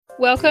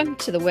Welcome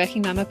to the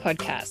Working Mama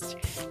podcast,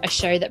 a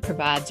show that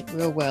provides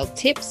real-world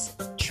tips,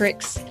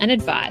 tricks, and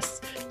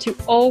advice to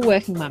all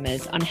working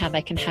mamas on how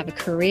they can have a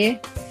career,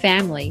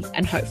 family,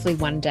 and hopefully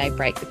one day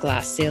break the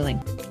glass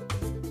ceiling.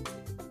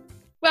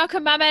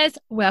 Welcome, mamas.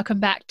 Welcome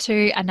back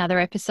to another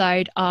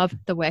episode of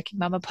the Working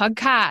Mama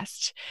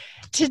podcast.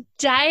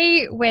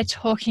 Today, we're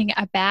talking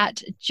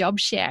about job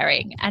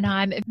sharing, and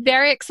I'm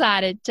very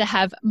excited to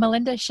have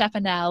Melinda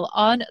Chapanel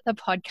on the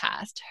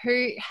podcast,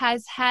 who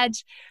has had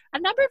a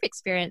number of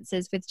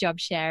experiences with job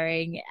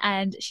sharing,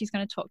 and she's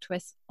going to talk to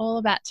us all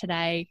about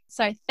today.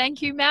 So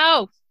thank you,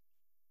 Mel.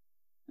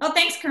 Oh,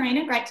 thanks,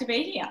 Karina. Great to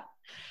be here.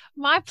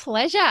 My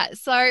pleasure.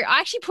 So I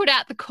actually put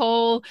out the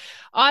call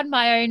on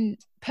my own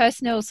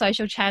personal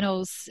social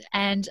channels,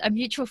 and a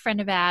mutual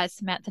friend of ours,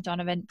 Samantha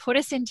Donovan, put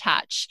us in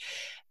touch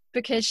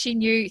because she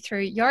knew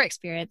through your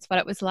experience what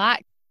it was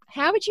like.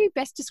 How would you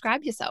best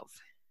describe yourself?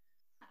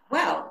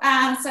 Well,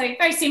 so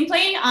very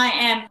simply, I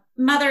am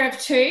mother of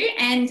two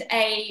and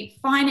a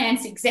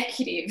finance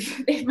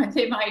executive.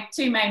 They're my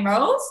two main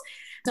roles.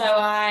 So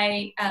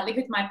I live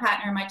with my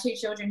partner and my two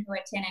children who are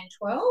 10 and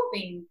 12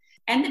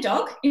 and the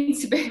dog in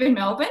suburban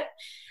Melbourne.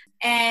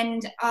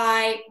 And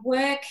my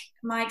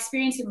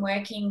experience in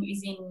working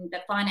is in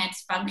the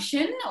finance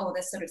function or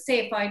the sort of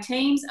CFO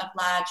teams of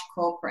large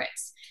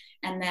corporates.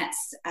 And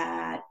that's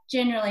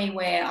generally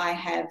where I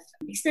have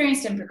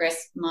experienced and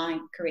progressed my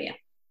career.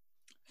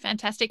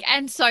 Fantastic.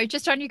 And so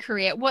just on your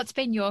career, what's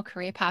been your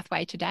career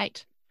pathway to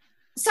date?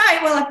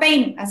 I've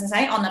been, as I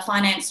say, on the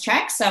finance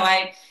track. So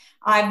I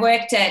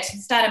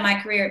started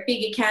my career at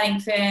big accounting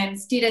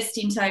firms, did a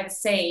stint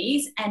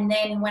overseas. And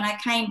then when I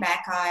came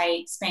back,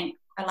 I spent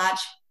a large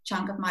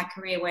chunk of my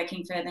career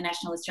working for the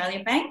National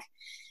Australia Bank.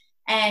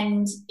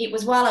 And it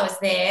was while I was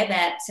there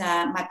that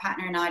my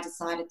partner and I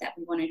decided that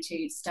we wanted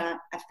to start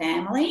a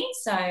family.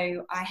 So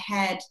I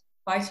had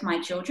both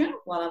my children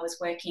while I was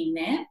working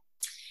there.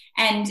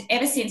 And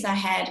ever since I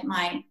had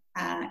my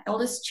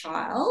eldest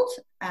child,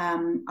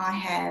 I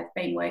have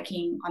been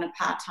working on a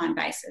part-time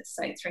basis,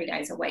 so 3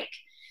 days a week.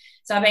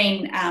 So I've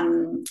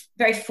been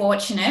very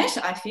fortunate,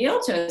 I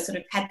feel, to sort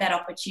of had that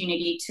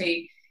opportunity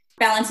to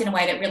balance in a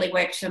way that really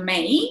worked for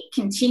me,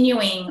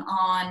 continuing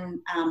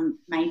on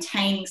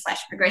maintaining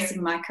 /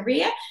 progressing my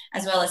career,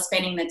 as well as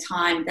spending the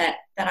time that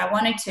I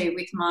wanted to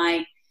with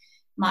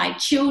my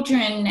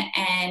children,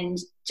 and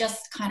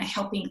just kind of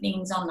helping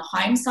things on the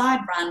home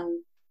side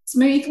run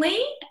smoothly,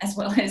 as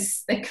well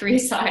as the career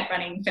side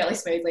running fairly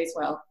smoothly as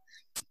well.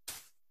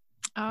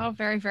 Oh,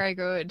 very, very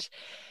good.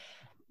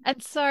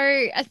 And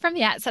so from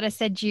the outset, I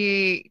said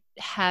you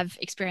have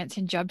experience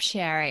in job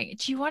sharing.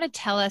 Do you want to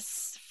tell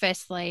us,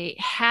 firstly,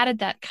 how did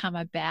that come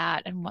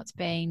about and what's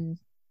been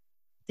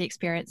the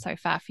experience so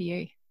far for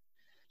you?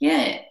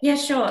 Yeah,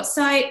 sure.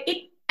 So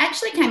it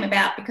actually came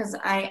about because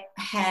I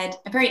had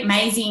a very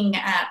amazing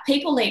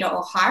people leader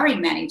or hiring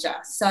manager.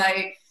 So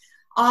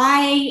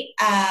I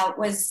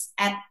was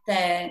at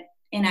the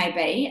NAB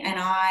and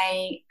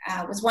I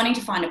was wanting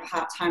to find a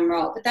part-time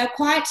role, but they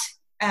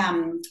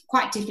were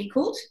quite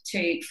difficult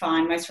to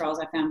find. Most roles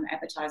I found were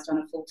advertised on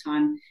a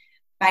full-time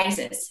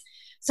basis.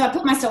 So I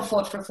put myself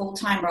forward for a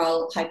full-time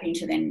role, hoping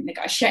to then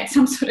negotiate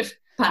some sort of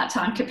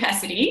part-time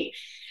capacity.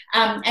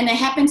 And there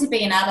happened to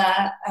be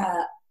another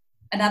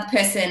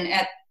person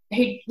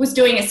who was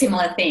doing a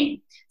similar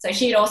thing. So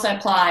she had also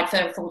applied for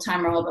a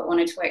full-time role but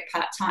wanted to work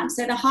part-time.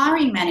 So the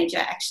hiring manager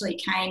actually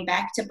came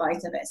back to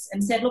both of us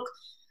and said, look,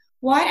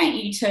 why don't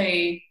you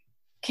two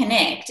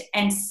connect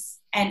and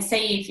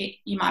see if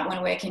you might want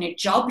to work in a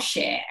job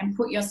share and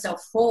put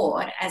yourself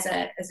forward as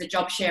a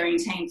job sharing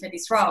team for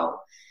this role.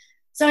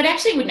 So it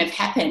actually wouldn't have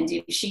happened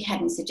if she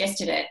hadn't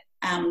suggested it,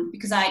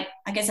 because I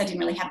guess I didn't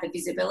really have the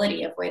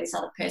visibility of where this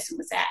other person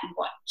was at and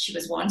what she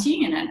was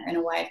wanting and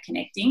a way of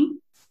connecting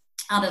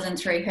other than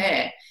through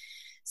her.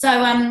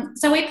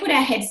 So we put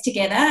our heads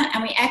together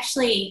and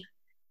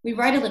we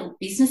wrote a little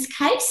business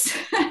case.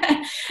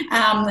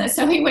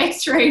 So we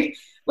worked through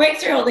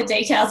all the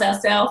details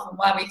ourselves and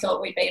why we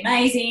thought we'd be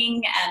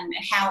amazing and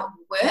how it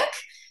would work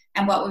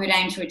and what we would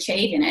aim to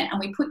achieve in it. And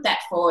we put that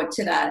forward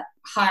to the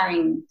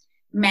hiring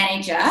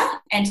manager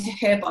and to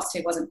her boss,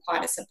 who wasn't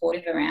quite as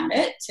supportive around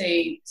it,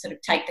 to sort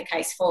of take the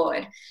case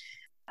forward.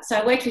 So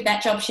I worked with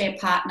that job share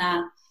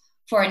partner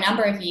for a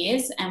number of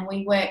years, and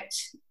we worked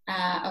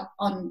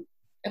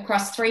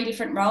across 3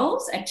 different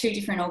roles at 2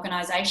 different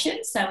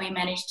organisations. So we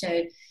managed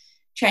to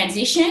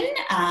transition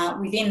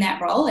within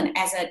that role and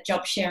as a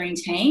job sharing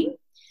team.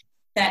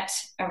 That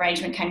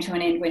arrangement came to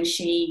an end when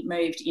she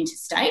moved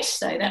interstate.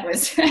 So that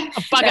was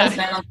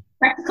no longer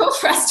practical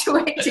for us to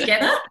work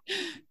together.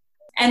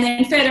 And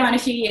then further on, a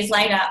few years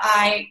later,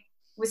 I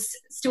was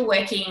still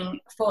working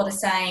for the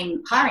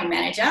same hiring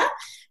manager,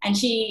 and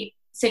she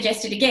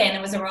suggested again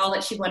there was a role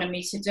that she wanted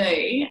me to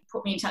do,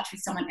 put me in touch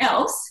with someone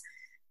else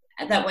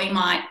that we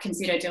might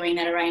consider doing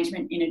that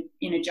arrangement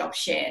in a job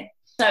share.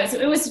 So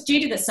it was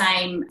due to the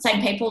same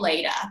people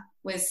leader,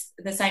 was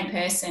the same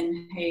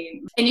person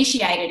who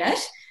initiated it,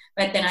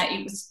 but then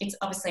it's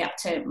obviously up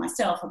to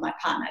myself and my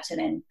partner to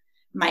then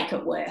make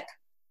it work.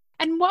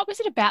 And what was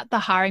it about the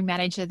hiring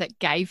manager that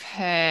gave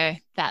her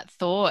that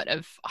thought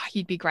of, oh,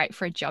 you'd be great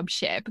for a job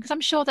share? Because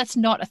I'm sure that's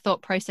not a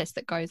thought process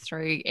that goes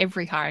through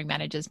every hiring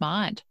manager's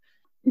mind.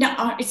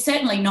 No, it's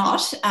certainly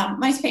not.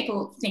 Most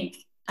people think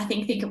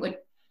it would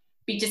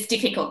be just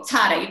difficult. It's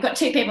harder. You've got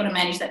two people to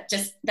manage,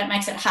 that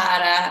makes it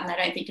harder, and they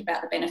don't think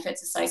about the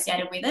benefits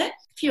associated with it.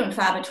 Few and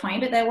far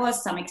between, but there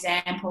was some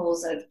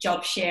examples of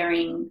job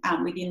sharing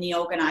within the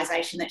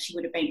organisation that she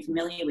would have been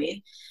familiar with.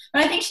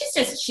 But I think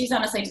she's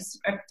honestly just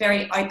a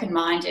very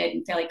open-minded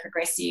and fairly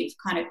progressive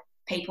kind of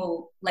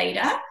people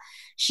leader.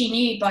 She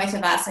knew both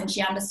of us, and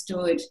she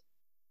understood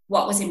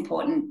what was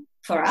important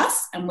for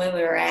us and where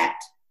we were at,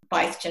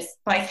 both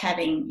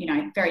having,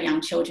 very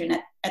young children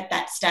at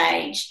that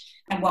stage,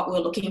 and what we were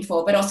looking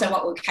for, but also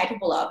what we were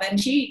capable of. And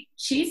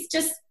she's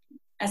just,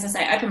 as I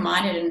say,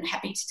 open-minded and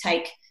happy to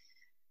take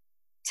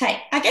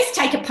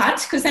a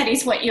punt, because that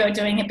is what you're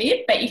doing a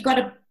bit, but you've got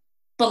to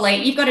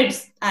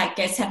I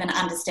guess, have an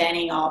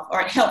understanding of,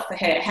 or it helped for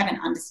her to have an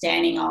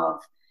understanding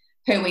of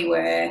who we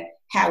were,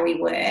 how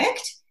we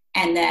worked,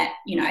 and that,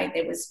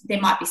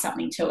 there might be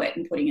something to it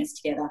in putting us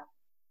together.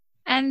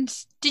 And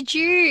did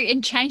you,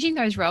 in changing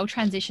those role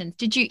transitions,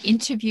 did you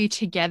interview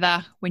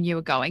together when you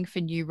were going for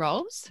new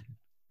roles?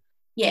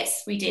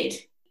 Yes, we did.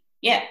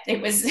 Yeah,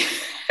 it was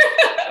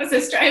it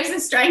was a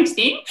strange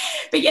thing,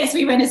 but yes,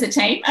 we went as a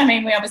team. I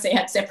mean, we obviously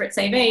had separate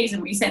CVs,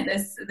 and we sent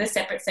the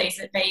separate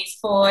CVs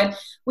forward.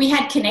 We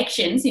had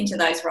connections into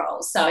those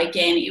roles, so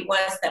again, it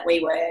was that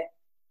we were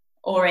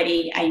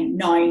already a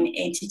known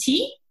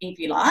entity, if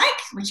you like,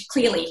 which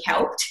clearly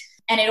helped.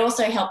 And it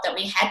also helped that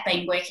we had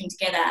been working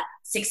together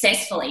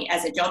successfully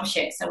as a job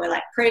share. So we're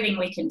like proving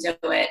we can do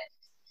it,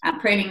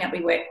 proving that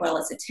we work well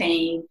as a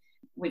team.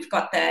 We've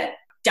got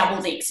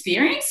double the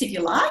experience, if you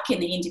like, in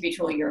the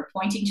individual you're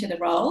appointing to the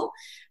role.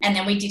 And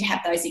then we did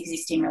have those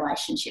existing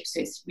relationships,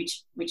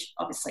 which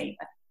obviously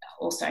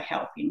also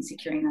help in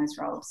securing those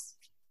roles.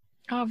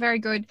 Oh, very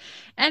good.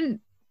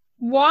 And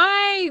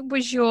why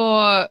was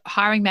your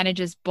hiring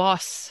manager's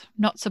boss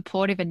not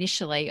supportive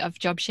initially of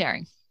job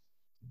sharing?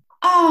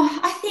 Oh,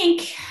 I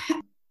think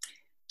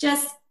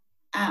just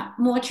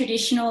more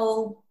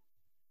traditional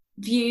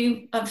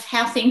view of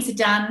how things are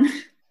done,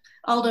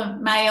 older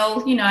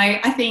male,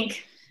 I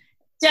think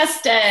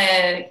just,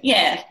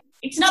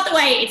 it's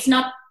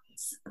not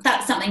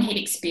that's something he'd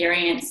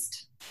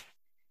experienced,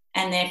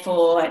 and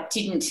therefore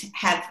didn't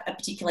have a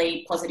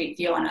particularly positive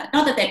view on it.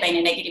 Not that there'd been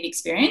a negative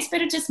experience,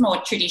 but it's just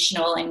more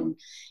traditional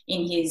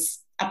in his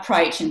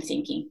approach and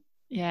thinking.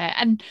 Yeah.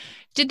 And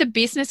did the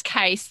business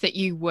case that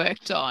you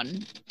worked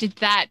on, did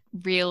that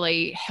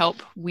really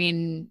help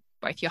win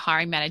both your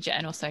hiring manager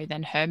and also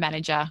then her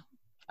manager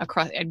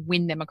and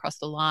win them across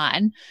the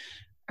line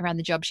around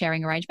the job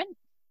sharing arrangement?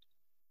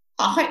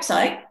 I hope so.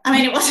 I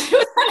mean, it was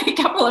only a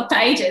couple of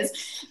pages,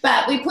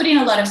 but we put in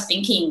a lot of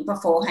thinking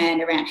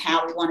beforehand around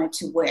how we wanted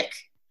to work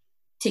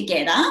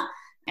together,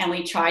 and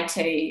we tried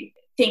to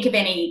think of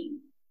any,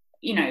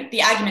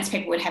 the arguments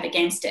people would have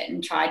against it,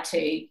 and tried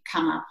to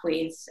come up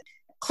with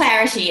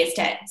clarity as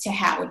to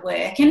how it would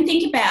work. And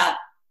think about,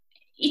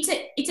 it's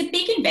a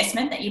big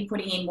investment that you're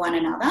putting in one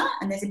another,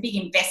 and there's a big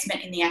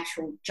investment in the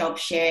actual job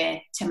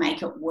share to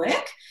make it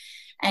work.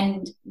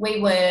 And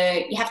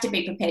you have to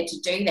be prepared to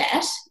do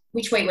that,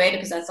 which we were,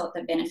 because I thought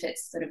the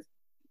benefits sort of,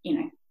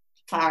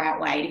 far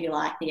outweighed, if you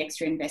like, the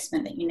extra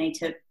investment that you need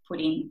to put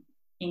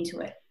into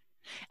it.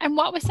 And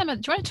what were do you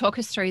want to talk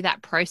us through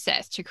that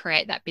process to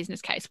create that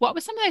business case? What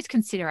were some of those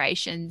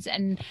considerations,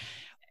 and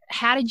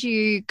how did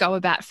you go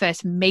about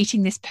first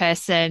meeting this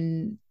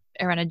person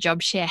around a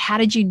job share? How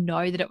did you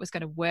know that it was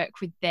going to work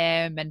with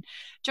them? And do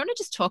you want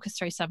to just talk us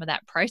through some of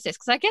that process?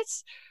 Because I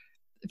guess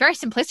very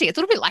simplistic. It's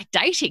a little bit like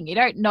dating. You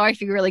don't know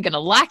if you're really going to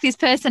like this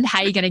person,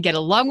 how you're going to get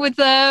along with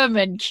them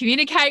and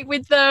communicate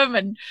with them.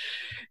 And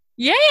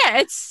yeah,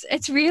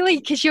 it's really,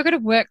 because you're going to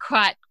work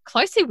quite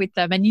closely with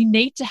them, and you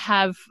need to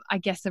have, I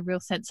guess, a real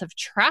sense of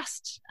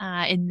trust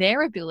in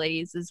their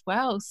abilities as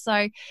well.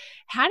 So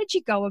how did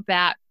you go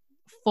about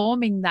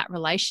forming that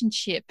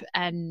relationship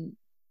and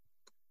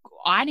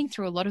ironing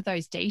through a lot of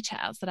those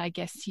details that I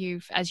guess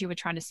as you were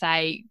trying to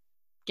say,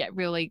 get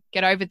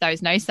over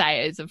those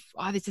naysayers of,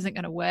 oh, this isn't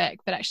going to work,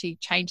 but actually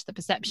change the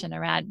perception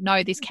around,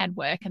 no, this can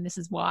work and this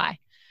is why?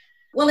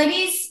 Well,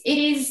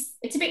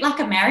 it's a bit like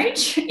a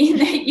marriage in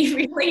that you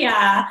really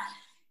are,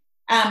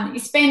 you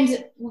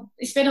spend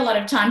a lot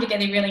of time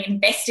together, you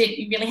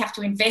really have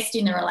to invest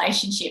in the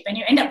relationship, and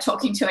you end up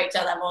talking to each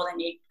other more than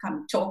you kind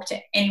of talk to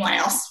anyone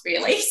else,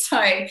 really. So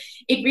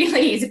it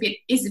really is a bit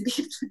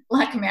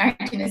like a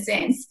marriage in a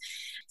sense.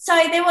 So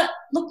there were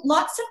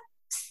lots of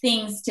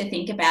things to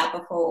think about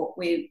before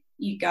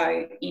you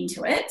go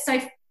into it.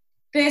 So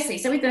firstly,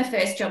 with the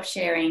first job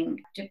share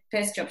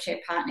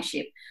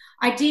partnership,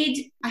 I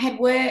had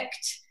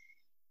worked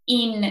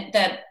in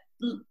the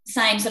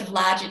same sort of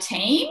larger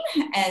team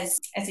as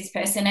this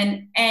person,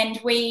 and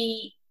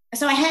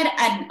so I had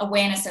an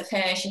awareness of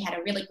her. She had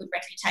a really good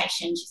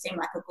reputation. She seemed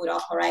like a good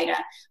operator.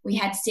 We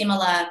had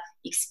similar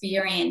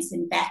experience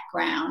and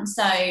background.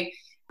 So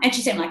And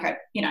she seemed like a,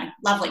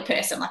 lovely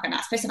person, like a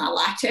nice person. I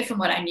liked her from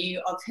what I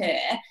knew of her.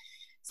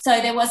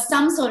 So there was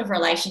some sort of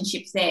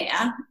relationship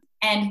there,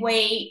 and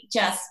we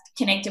just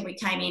connected. We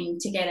came in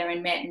together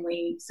and met, and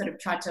we sort of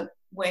tried to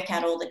work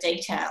out all the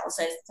details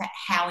as to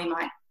how we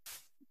might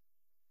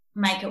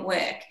make it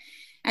work.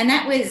 And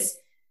that was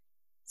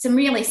some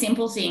really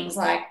simple things,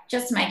 like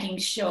just making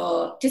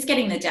sure, just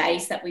getting the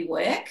days that we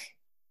work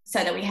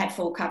so that we had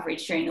full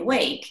coverage during the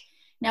week.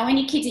 Now, when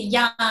your kids are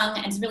young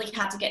and it's really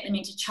hard to get them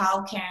into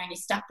childcare and you're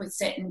stuck with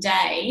certain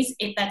days,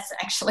 that's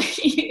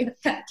actually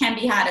can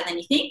be harder than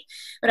you think.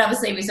 But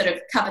obviously we sort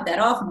of covered that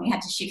off and we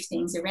had to shift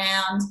things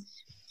around.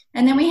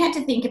 And then we had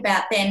to think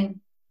about then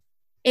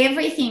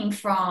everything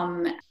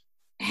from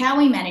how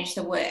we manage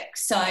the work.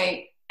 So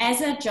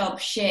as a job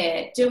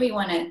share, do we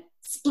want to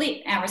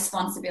split our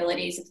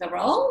responsibilities of the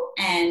role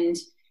and,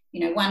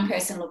 one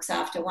person looks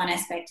after one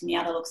aspect and the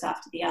other looks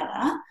after the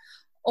other?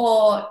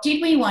 Or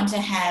did we want to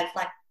have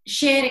like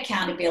shared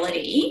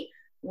accountability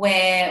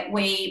where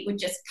we would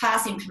just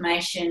pass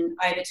information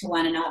over to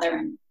one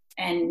another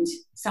and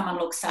someone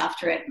looks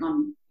after it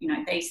on,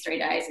 these 3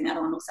 days and the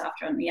other one looks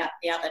after it on the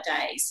other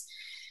days?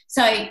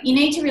 So you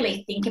need to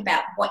really think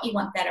about what you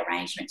want that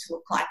arrangement to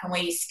look like and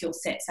where your skill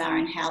sets are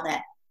and how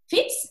that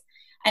fits.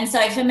 And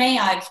so for me,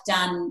 I've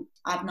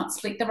not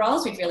split the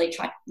roles. We've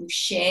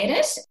shared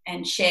it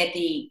and shared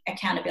the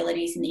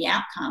accountabilities and the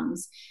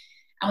outcomes.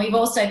 And we've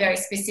also very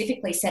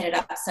specifically set it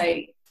up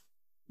so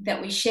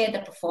that we share the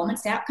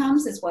performance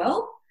outcomes as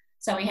well.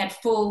 So we had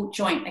full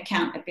joint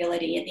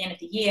accountability at the end of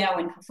the year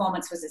when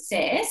performance was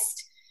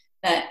assessed,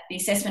 that the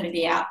assessment of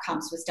the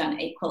outcomes was done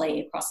equally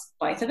across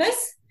both of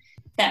us.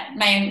 That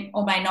may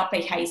or may not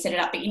be how you set it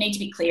up, but you need to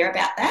be clear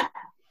about that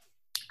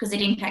because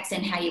it impacts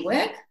then how you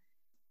work.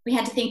 We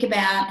had to think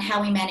about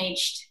how we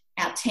managed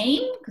our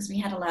team because we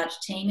had a large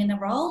team in the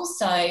role.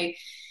 So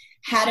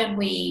how did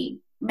we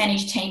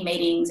manage team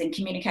meetings and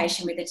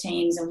communication with the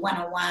teams and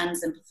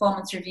one-on-ones and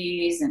performance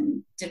reviews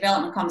and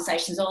development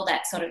conversations, all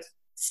that sort of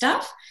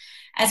stuff,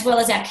 as well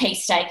as our key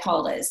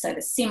stakeholders. So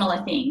the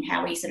similar thing,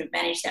 how we sort of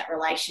manage that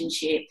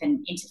relationship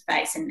and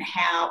interface and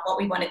what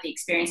we wanted the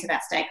experience of our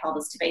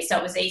stakeholders to be. So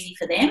it was easy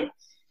for them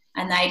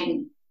and they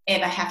didn't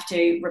ever have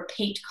to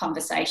repeat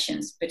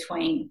conversations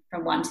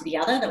from one to the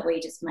other, that we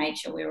just made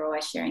sure we were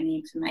always sharing the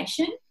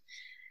information.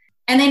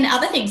 And then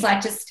other things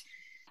like just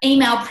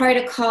email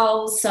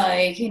protocols. So,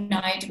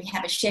 do we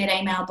have a shared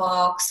email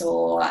box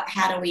or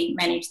how do we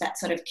manage that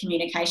sort of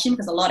communication?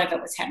 Because a lot of it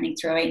was happening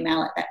through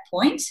email at that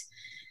point,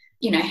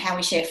 how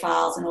we share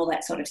files and all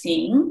that sort of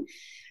thing.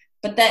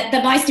 But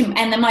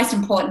the most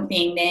important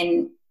thing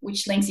then,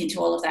 which links into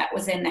all of that,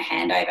 was then the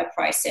handover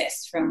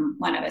process from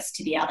one of us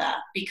to the other,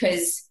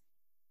 because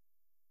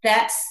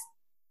that's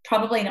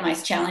probably the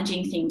most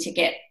challenging thing to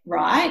get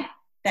right.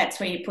 That's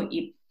where you put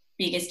your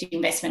biggest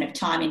investment of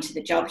time into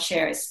the job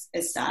share as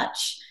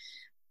such.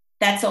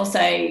 That's also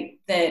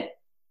the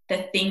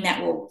thing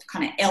that will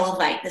kind of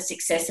elevate the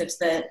success of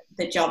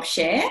the job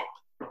share.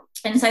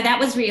 And so that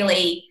was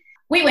really,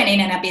 we went in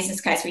our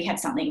business case, we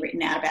had something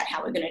written out about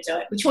how we're going to do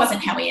it, which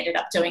wasn't how we ended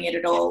up doing it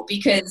at all,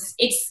 because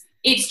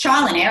it's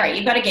trial and error.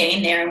 You've got to get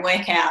in there and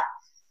work out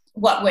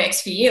what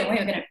works for you. We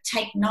were going to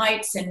take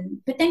notes,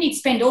 but then you'd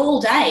spend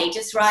all day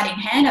just writing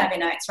handover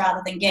notes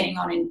rather than getting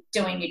on and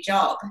doing your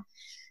job.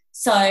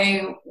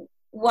 So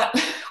what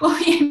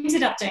we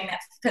ended up doing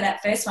for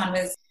that first one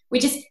was we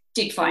just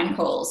did phone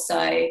calls.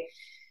 So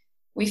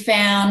we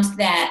found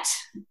that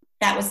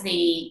was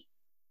the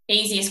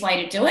easiest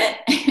way to do it,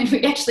 and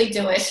we'd actually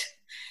do it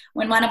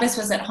when one of us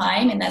was at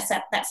home, and that's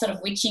that sort of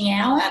witching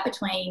hour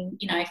between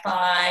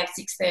 5,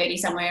 6:30,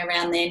 somewhere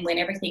around then, when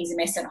everything's a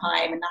mess at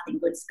home and nothing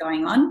good's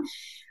going on,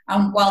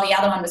 while the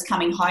other one was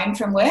coming home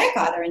from work,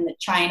 either in the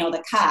train or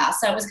the car.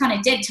 So it was kind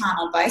of dead time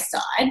on both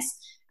sides,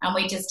 and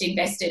we just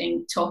invested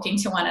in talking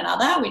to one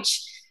another,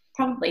 which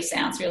probably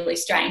sounds really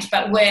strange,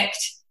 but worked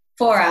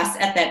for us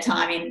at that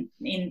time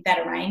in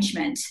that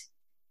arrangement.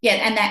 Yeah,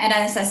 and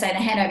as I say, the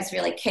handover is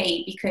really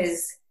key,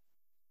 because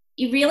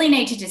you really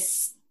need to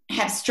just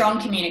have strong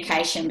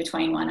communication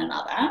between one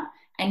another,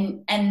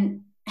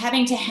 and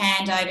having to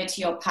hand over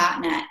to your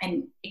partner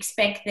and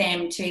expect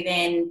them to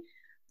then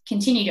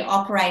continue to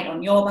operate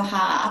on your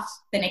behalf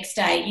the next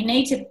day. You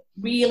need to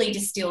really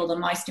distill the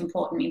most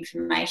important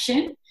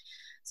information.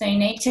 So you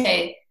need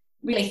to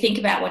really think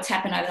about what's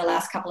happened over the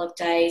last couple of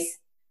days,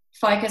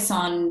 focus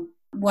on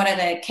what are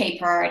the key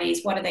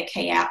priorities, what are the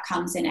key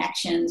outcomes and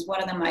actions,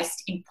 what are the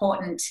most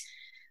important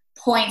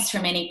points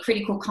from any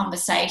critical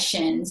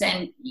conversations,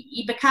 and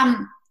you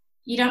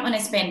don't want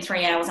to spend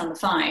 3 hours on the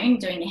phone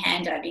doing the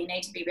handover. You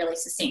need to be really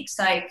succinct.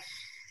 So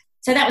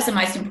that was the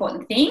most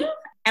important thing.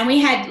 And we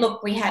had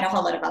a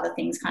whole lot of other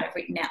things kind of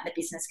written out in the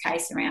business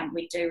case around,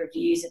 we do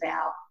reviews of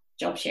our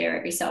job share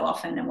every so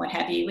often and what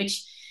have you,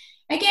 which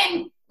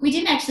again, we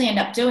didn't actually end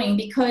up doing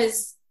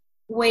because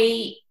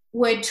we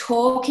were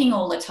talking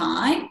all the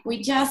time.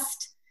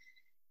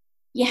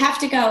 You have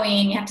to go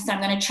in, you have to say,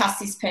 I'm going to trust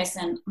this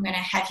person, I'm going to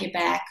have your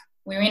back,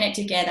 we're in it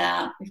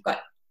together,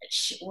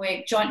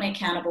 we're jointly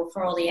accountable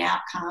for all the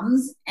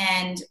outcomes,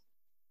 and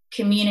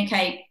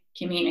communicate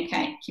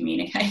communicate,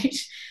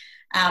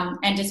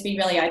 and just be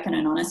really open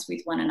and honest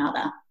with one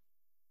another.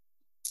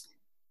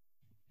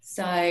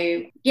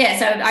 So yeah,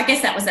 so I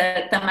guess that was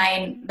a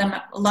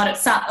lot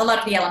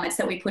of the elements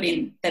that we put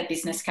in the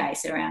business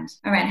case around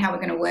how we're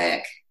going to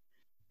work.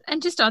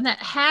 And just on that,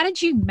 how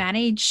did you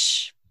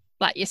manage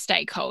like your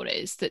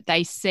stakeholders that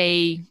they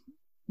see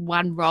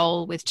one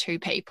role with two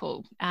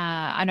people?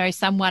 I know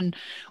someone,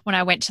 when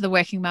I went to the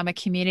Working Mama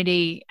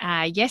community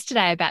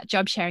yesterday about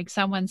job sharing,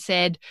 someone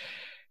said,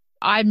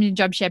 I'm in a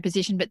job share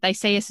position, but they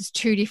see us as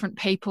two different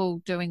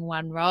people doing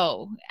one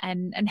role.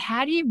 And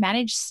how do you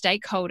manage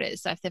stakeholders?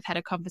 So if they've had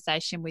a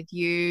conversation with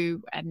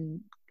you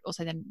and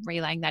also then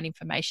relaying that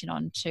information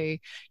on to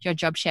your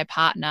job share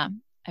partner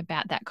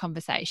about that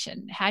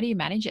conversation, how do you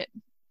manage it?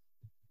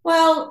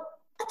 Well,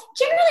 I think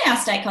generally our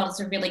stakeholders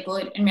are really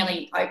good and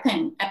really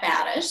open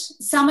about it.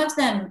 Some of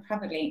them,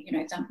 probably,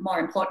 the more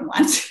important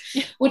ones,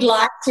 would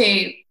like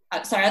to,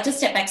 sorry, I'll just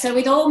step back. So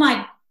with all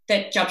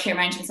the job share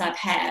arrangements I've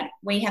had,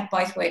 we have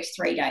both worked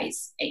 3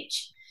 days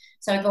each.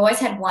 So we've always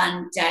had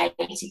one day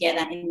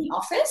together in the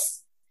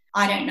office.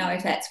 I don't know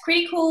if that's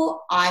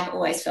critical. I've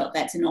always felt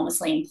that's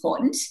enormously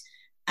important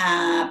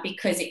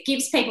because it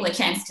gives people a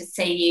chance to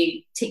see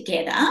you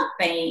together,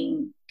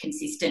 being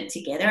consistent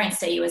together, and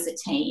see you as a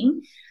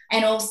team.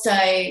 And also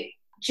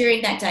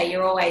during that day,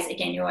 you're always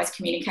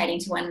communicating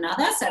to one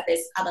another. So if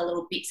there's other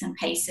little bits and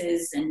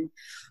pieces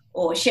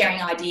or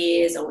sharing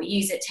ideas, or we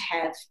use it to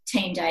have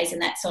team days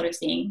and that sort of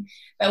thing.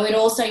 But we'd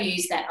also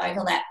use that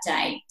overlap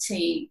day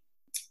to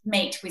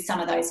meet with some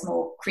of those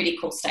more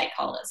critical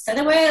stakeholders. So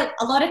there were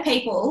a lot of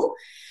people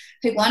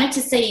who wanted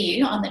to see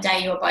you on the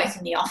day you were both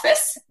in the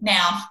office.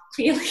 Now,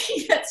 clearly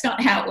that's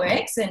not how it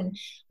works, and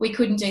we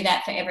couldn't do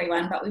that for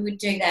everyone, but we would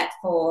do that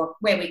for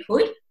where we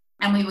could,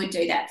 and we would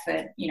do that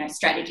for,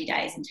 strategy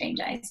days and team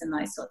days and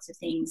those sorts of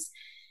things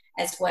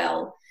as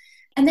well.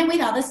 And then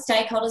with other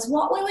stakeholders,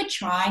 what we would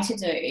try to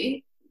do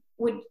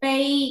would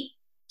be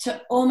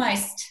to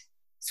almost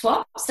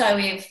swap. So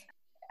if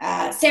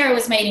Sarah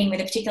was meeting with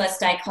a particular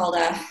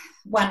stakeholder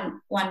one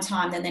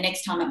time, then the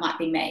next time it might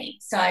be me.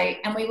 So,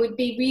 and we would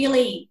be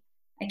really,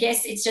 I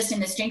guess it's just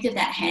in the strength of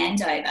that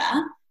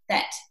handover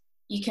that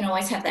you can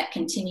always have that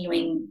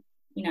continuing,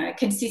 a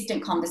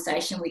consistent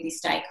conversation with your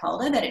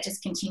stakeholder, that it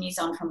just continues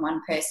on from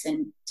one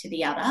person to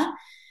the other.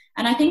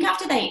 And I think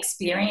after they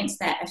experience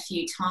that a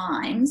few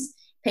times,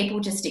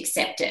 people just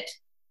accept it.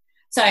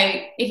 So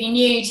if you're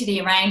new to the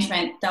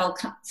arrangement, a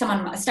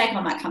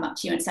stakeholder might come up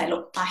to you and say,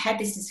 look, I had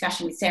this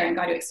discussion with Sarah and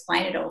go to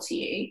explain it all to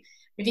you.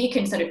 If you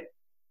can sort of,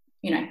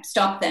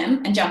 stop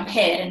them and jump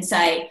ahead and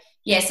say,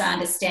 yes, I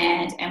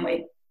understand. And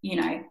we're,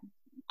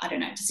 I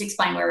don't know, just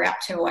explain where we're up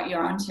to, what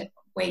you're on to,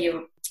 where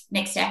your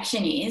next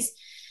action is.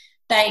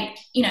 They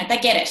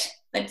get it.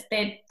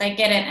 They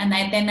get it, and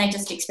then they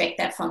just expect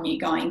that from you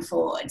going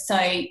forward. So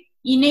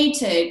you need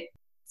to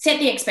set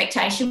the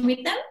expectation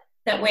with them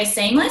that we're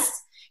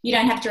seamless. You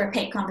don't have to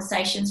repeat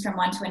conversations from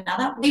one to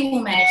another. We will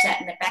manage that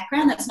in the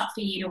background. That's not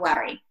for you to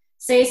worry.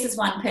 See us as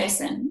one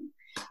person,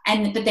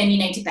 but then you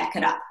need to back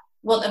it up.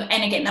 Well,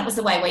 and again, that was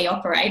the way we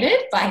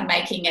operated by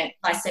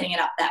setting it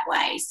up that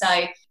way. So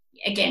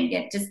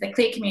again, just the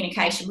clear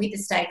communication with the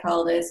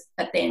stakeholders,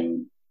 but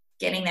then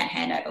getting that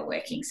handover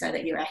working so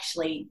that you're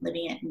actually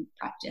living it in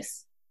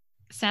practice.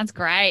 Sounds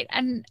great.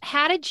 And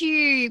how did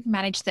you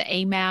manage the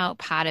email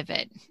part of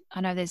it?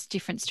 I know there's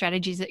different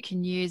strategies that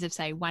can use of,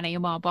 say, one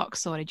email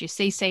box, or did you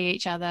CC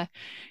each other?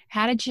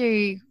 How did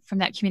you, from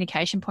that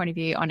communication point of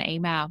view on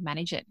email,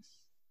 manage it?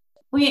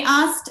 We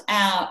asked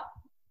our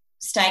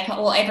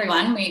stakeholder, or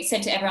everyone, we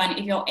said to everyone,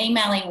 if you're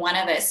emailing one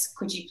of us,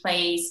 could you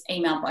please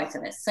email both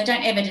of us? So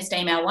don't ever just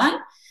email one,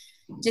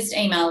 just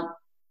email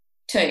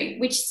two,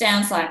 which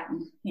sounds like,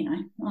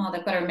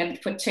 they've got to remember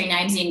to put two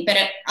names in. But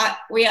I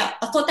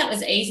thought that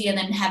was easier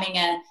than having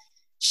a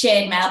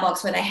shared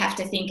mailbox where they have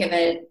to think of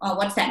it,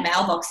 what's that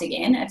mailbox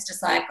again? It's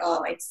just like,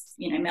 it's,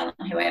 Mel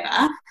and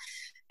whoever.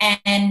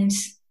 And,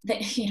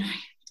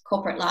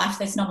 corporate life,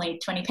 there's normally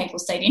 20 people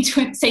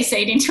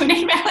CC'd into an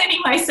email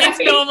anyway. So that's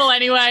normal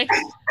anyway.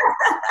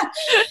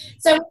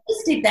 So we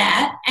just did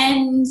that.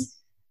 And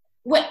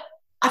what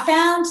I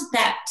found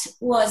that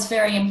was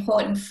very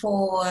important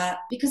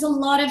because a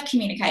lot of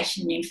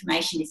communication and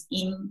information is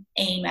in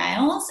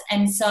emails.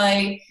 And so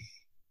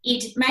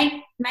it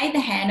made the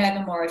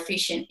handover more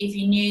efficient if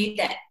you knew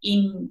that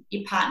in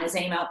your partner's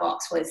email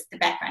box was the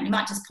background. You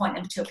might just point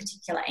them to a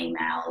particular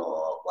email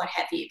or what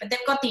have you, but they've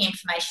got the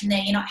information there.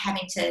 You're not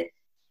having to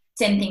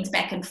send things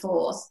back and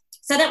forth.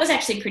 So that was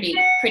actually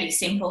pretty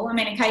simple. I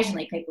mean,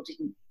 occasionally people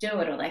didn't do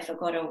it or they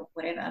forgot or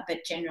whatever,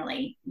 but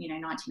generally,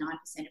 99%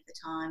 of the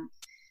time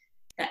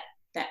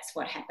that's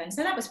what happened.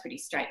 So that was pretty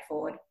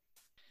straightforward.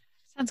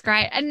 Sounds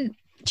great. And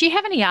do you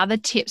have any other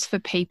tips for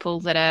people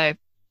that are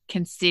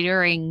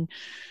considering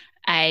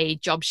a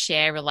job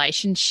share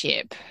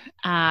relationship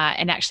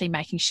and actually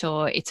making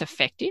sure it's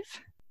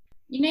effective?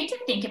 You need to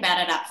think about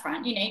it up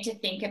front. You need to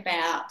think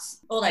about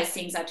all those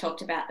things I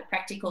talked about, the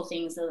practical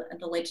things, the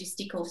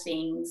logistical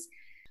things.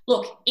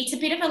 Look, it's a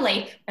bit of a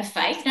leap of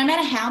faith. No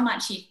matter how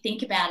much you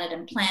think about it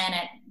and plan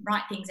it,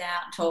 write things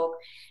out, talk,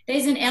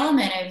 there's an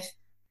element of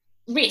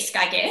risk,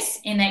 I guess,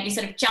 in that you're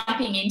sort of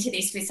jumping into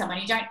this with someone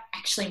you don't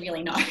actually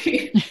really know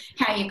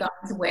how you're going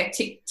to work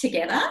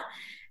together.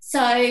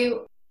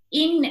 So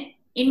in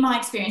my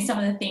experience, some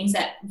of the things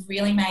that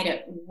really made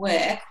it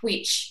work,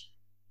 which,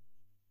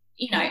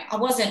 you know,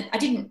 I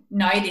didn't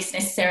know this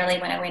necessarily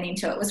when I went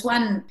into it, was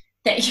one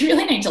that you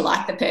really need to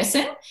like the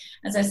person.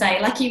 As I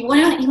say, like you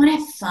want to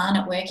have fun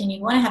at work, and you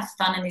want to have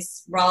fun in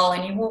this role,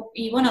 and you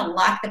want to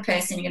like the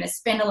person. You're going to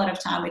spend a lot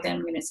of time with them.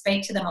 You're going to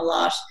speak to them a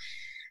lot.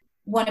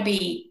 Want to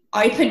be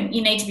open.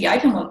 You need to be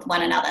open with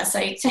one another. So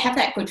to have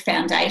that good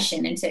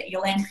foundation, and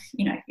you'll end,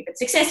 you know, if it's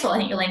successful, I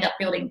think you'll end up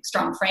building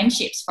strong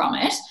friendships from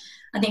it.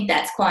 I think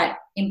that's quite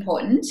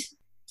important.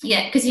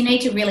 Yeah, because you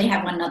need to really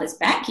have one another's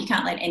back. You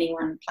can't let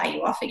anyone play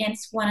you off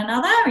against one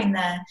another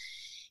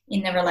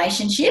in the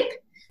relationship.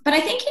 But I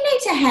think you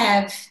need to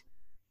have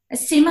a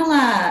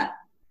similar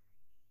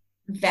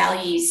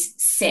values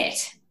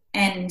set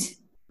and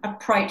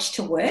approach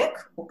to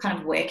work, or kind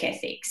of work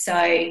ethic.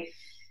 So,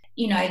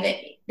 you know,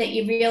 that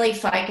you're really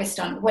focused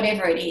on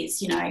whatever it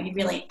is, you know, you're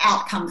really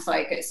outcome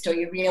focused, or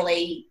you're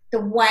really,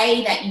 the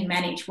way that you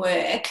manage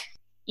work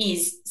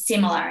is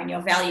similar and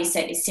your value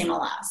set is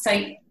similar. So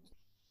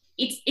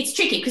it's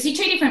tricky because you're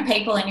two different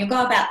people and you'll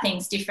go about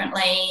things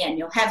differently and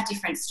you'll have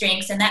different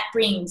strengths, and that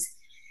brings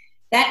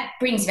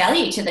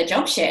value to the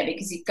job share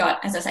because you've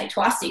got, as I say,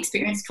 twice the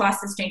experience, twice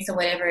the strengths, or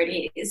whatever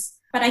it is.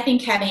 But I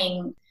think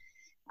having,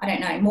 I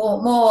don't know,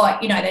 more,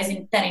 you know, there's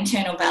that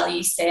internal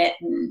value set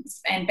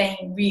and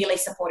being really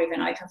supportive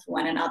and open for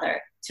one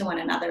another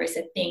is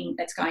a thing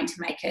that's going to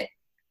make it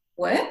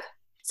work.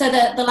 So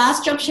the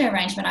last job share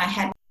arrangement I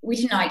had, we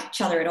didn't know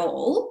each other at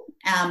all,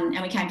 and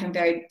we came from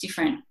very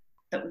different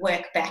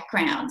work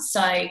backgrounds.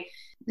 So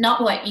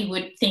not what you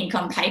would think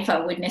on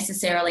paper would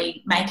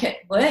necessarily make it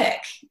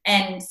work.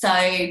 And so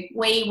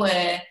we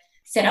were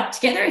set up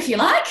together, if you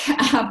like,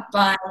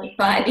 by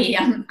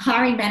the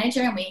hiring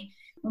manager, and we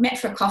met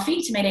for a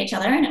coffee to meet each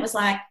other, and it was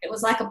like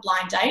a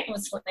blind date. It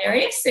was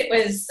hilarious. It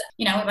was,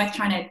 you know, we're both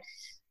trying to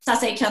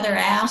suss each other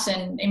out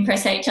and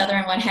impress each other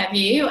and what have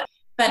you.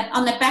 But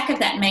on the back of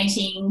that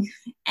meeting,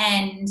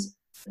 and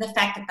the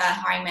fact that the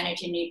hiring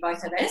manager knew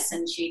both of us,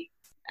 and she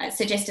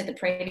suggested the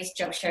previous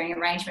job sharing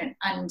arrangement,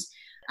 and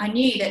I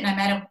knew that no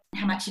matter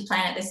how much you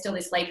plan it, there's still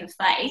this leap of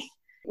faith.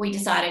 We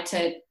decided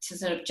to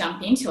sort of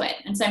jump into it.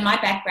 And so my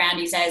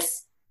background is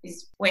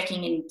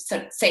working in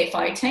sort of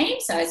CFO team,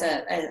 so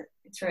as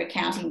through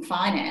accounting and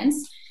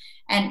finance,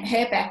 and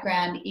her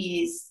background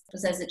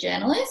was as a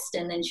journalist,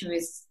 and then she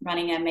was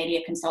running a media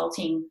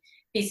consulting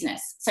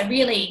business. So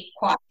really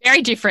quite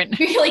very different.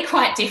 Really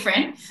quite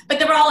different. But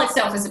the role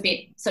itself was a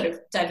bit sort of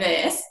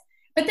diverse.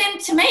 But then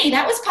to me,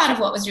 that was part of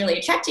what was really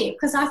attractive,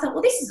 because I thought,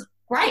 well, this is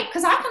great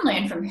because I can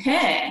learn from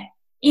her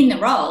in the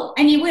role,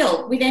 and you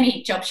will with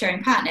any job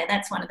sharing partner.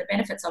 That's one of the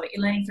benefits of it.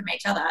 You're learning from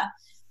each other.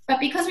 But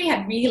because we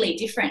had really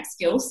different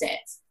skill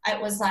sets, it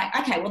was like,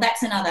 okay, well,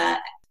 that's another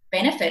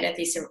benefit of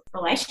this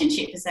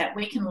relationship, is that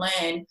we can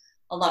learn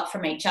a lot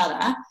from each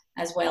other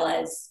as well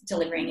as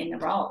delivering in the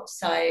role.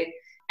 So,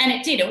 and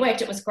it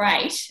worked, it was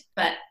great.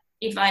 But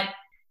if I'd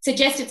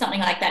suggested something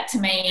like that to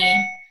me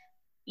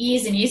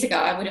years and years ago,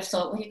 I would have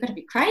thought, well, you've got to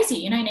be crazy,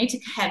 you know, you need to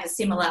have a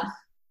similar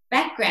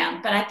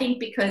background. But I think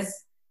because,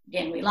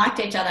 again, we liked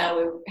each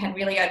other, we had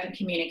really open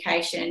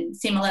communication,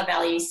 similar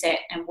value set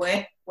and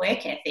work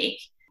ethic,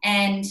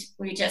 and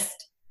we were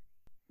just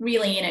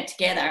really in it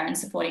together and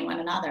supporting one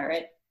another,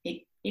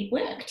 it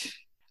worked.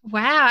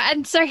 Wow.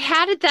 And so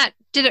how did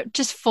it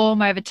just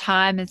form over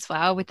time as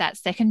well with that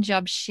second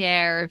job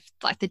share of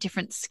like the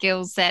different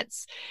skill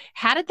sets?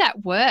 How did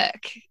that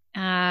work?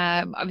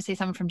 Obviously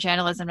someone from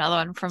journalism, another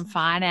one from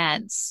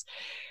finance.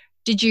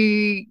 Did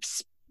you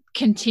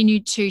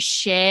continue to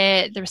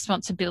share the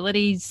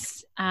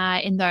responsibilities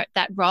in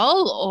that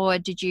role, or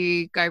did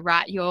you go,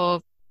 right,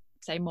 you're,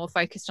 say, more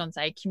focused on,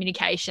 say,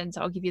 communications,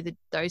 I'll give you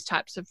those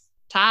types of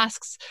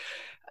tasks,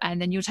 and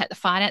then you'll take the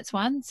finance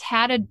ones?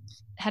 How did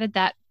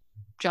that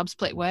job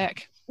split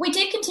work? We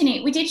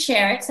did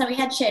share it. So we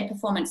had shared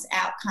performance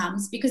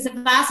outcomes, because the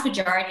vast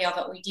majority of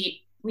it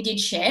we did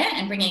share,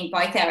 and bringing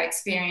both our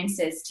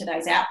experiences to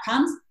those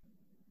outcomes.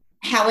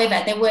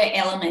 However, there were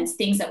elements,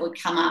 things that would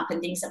come up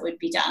and things that would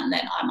be done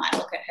that I might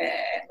look at her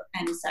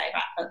and say,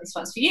 right, well, this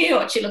one's for you,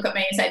 or she'd look at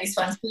me and say, this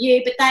one's for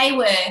you. But they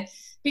were,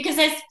 because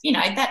there's, you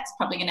know, that's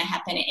probably going to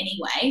happen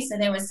anyway. So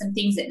there were some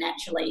things that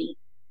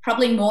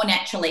probably more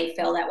naturally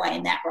fell that way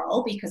in that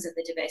role because of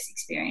the diverse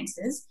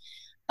experiences.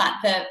 But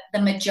the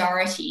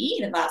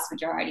vast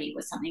majority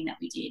was something that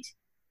we did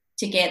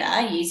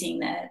together,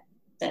 using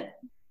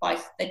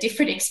both the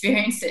different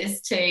experiences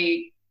to,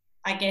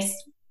 I guess,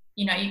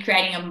 you know, you're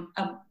creating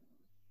a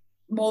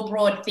more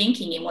broad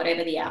thinking in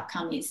whatever the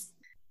outcome is.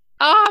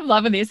 Oh, I'm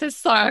loving this.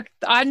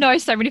 I know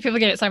so many people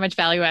get so much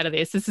value out of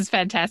this. This is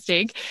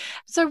fantastic.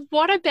 So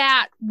what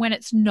about when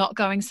it's not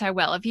going so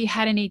well? Have you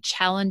had any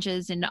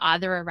challenges in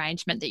either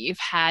arrangement that you've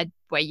had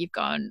where you've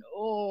gone,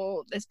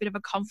 oh, there's a bit of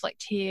a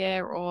conflict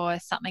here, or a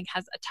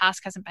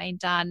task hasn't been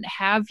done.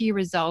 How have you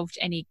resolved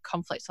any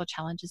conflicts or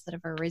challenges that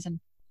have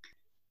arisen?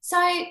 So,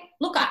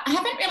 look, I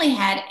haven't really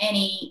had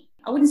any,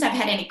 I wouldn't say I've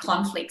had any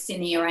conflicts in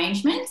the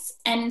arrangements.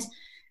 And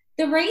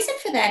the reason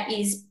for that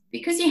is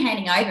because you're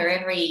handing over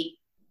every,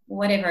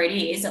 whatever it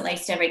is, at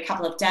least every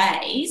couple of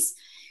days,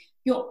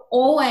 you're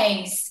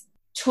always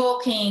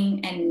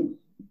talking and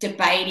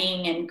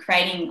debating and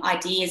creating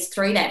ideas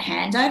through that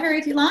handover,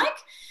 if you like.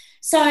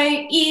 So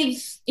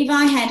if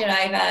I hand it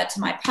over to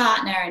my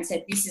partner and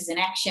said, this is an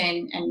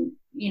action, and,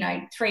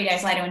 3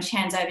 days later when she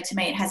hands over to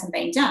me, it hasn't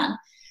been done,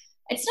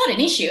 it's not an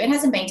issue. It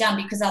hasn't been done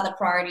because other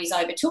priorities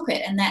overtook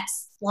it, and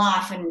that's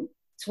life and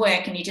it's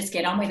work, and you just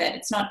get on with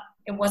it.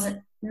 It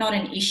wasn't not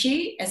an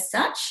issue as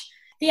such.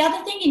 The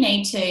other thing you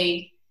need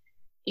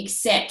to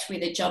accept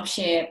with a job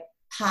share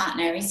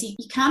partner is you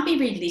can't be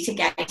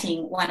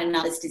relitigating one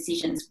another's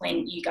decisions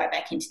when you go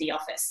back into the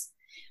office.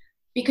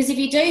 Because if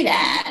you do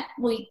that,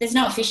 there's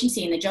no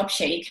efficiency in the job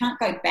share. You can't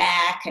go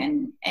back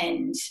and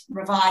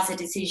revise a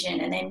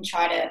decision and then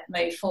try to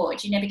move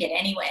forward. You never get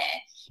anywhere.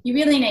 You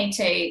really need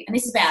to, and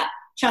this is about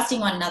trusting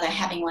one another,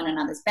 having one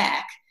another's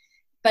back,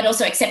 but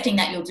also accepting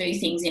that you'll do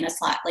things in a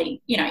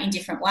slightly, in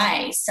different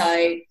ways.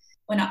 So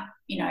when I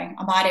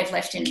might have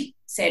left and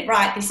said,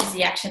 right, this is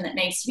the action that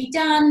needs to be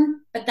done,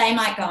 but they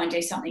might go and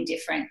do something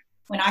different.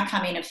 When I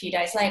come in a few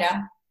days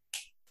later,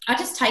 I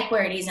just take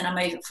where it is and I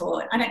move it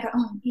forward. I don't go,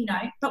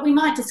 but we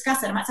might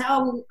discuss it. I might say,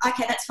 oh, well,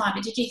 okay, that's fine,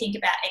 but did you think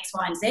about X,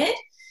 Y, and Z?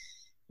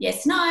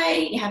 Yes, no,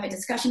 you have a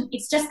discussion.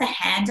 It's just the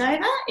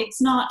handover.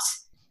 It's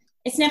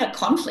never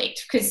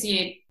conflict because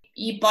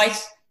you're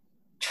both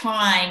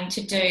trying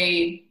to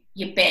do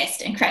your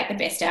best and create the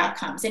best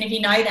outcomes. And if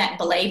you know that and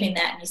believe in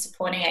that and you're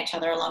supporting each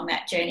other along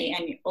that journey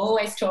and you're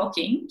always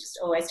talking, you just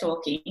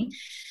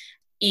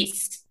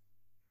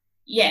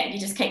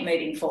keep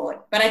moving forward.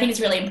 But I think it's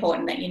really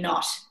important that you're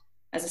not,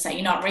 as I say,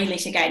 you're not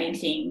relitigating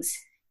things.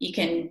 You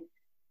can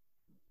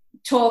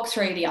talk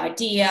through the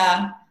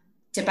idea,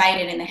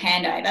 debate it in the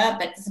handover,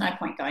 but there's no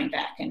point going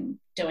back and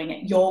doing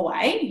it your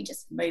way. You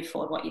just move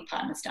forward what your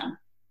partner's done.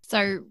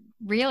 So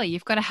really,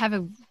 you've got to have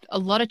a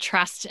lot of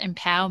trust,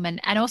 empowerment,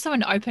 and also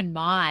an open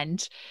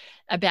mind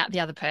about the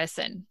other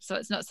person. So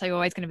it's not so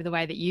always going to be the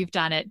way that you've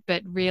done it,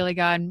 but really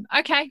going,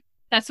 okay,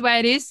 that's the way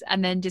it is,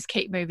 and then just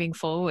keep moving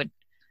forward.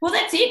 Well,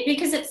 that's it,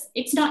 because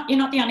it's not, you're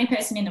not the only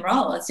person in the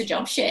role. It's a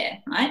job share,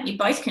 right? You're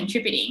both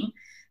contributing,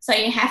 so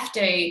you have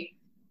to,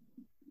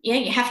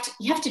 you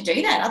have to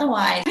do that.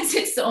 Otherwise,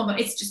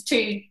 it's just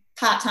two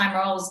part-time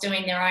roles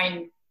doing their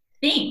own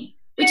thing,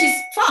 which is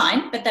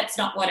fine, but that's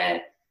not what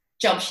a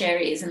job share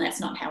is, and that's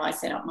not how I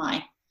set up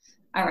my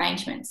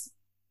arrangements.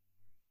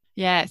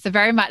 Yeah, so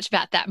very much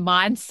about that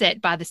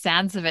mindset. By the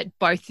sounds of it,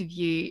 both of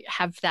you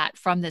have that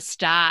from the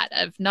start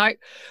of, no,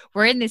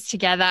 we're in this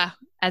together,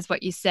 as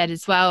what you said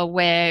as well,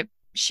 we're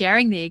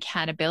sharing the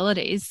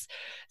accountabilities.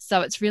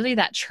 So it's really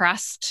that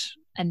trust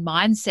and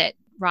mindset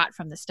right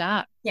from the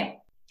start. Yeah.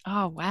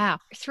 Oh, wow.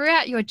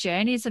 Throughout your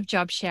journeys of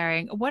job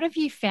sharing, what have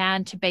you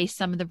found to be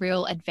some of the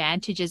real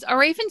advantages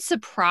or even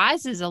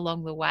surprises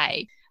along the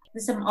way?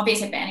 There's some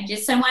obvious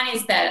advantages. So one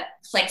is the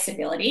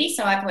flexibility.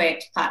 So I've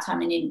worked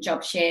part-time and in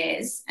job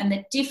shares, and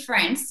the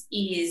difference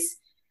is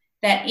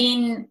that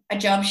in a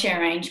job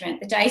share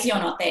arrangement, the days you're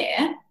not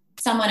there,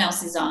 someone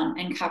else is on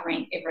and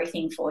covering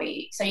everything for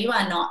you. So you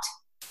are not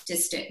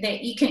disturbed.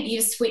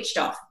 You're switched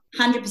off,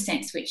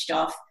 100% switched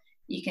off.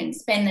 You can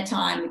spend the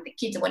time with the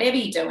kids or whatever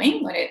you're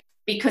doing,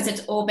 because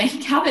it's all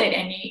been covered,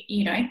 and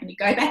you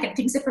go back and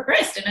things have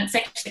progressed, and it's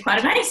actually quite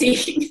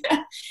amazing.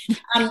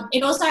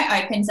 It also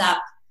opens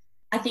up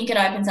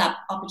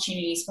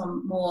opportunities for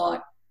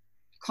more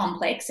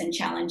complex and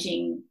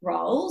challenging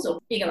roles or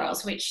bigger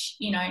roles, which,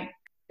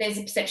 there's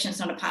a perception it's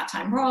not a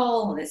part-time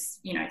role, or there's,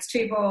 it's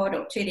too broad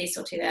or too this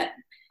or too that.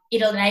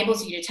 It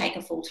enables you to take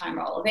a full-time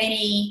role of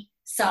any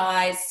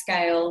size,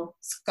 scale,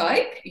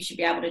 scope. You should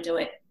be able to do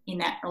it in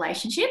that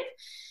relationship.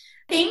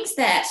 Things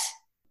that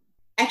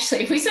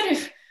actually we sort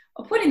of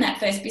put in that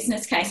first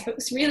business case, but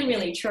it's really,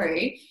 really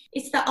true.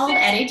 It's the old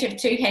adage of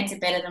two heads are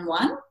better than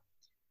one,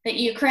 that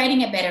you're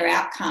creating a better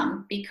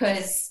outcome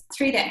because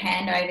through that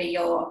handover,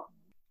 you're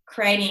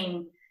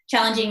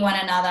challenging one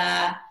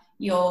another,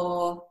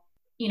 you're,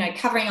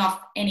 covering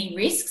off any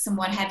risks and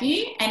what have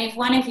you. And if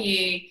one of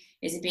you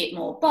is a bit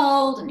more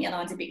bold and the other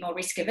one's a bit more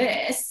risk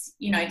averse,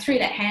 through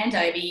that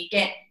handover, you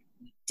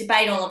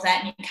debate all of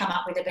that and you come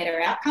up with a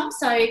better outcome.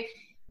 So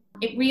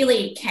it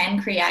really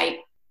can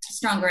create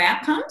stronger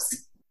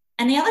outcomes.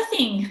 And the other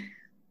thing,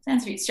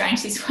 sounds a bit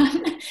strange, this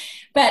one,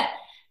 but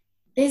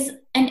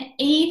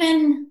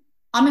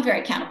I'm a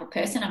very accountable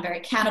person. I'm very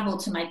accountable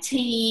to my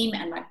team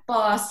and my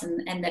boss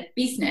and the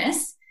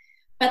business,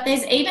 but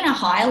there's even a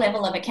higher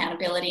level of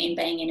accountability in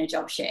being in a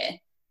job share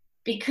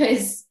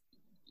because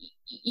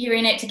you're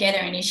in it together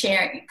and you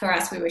share it. For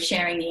us, we were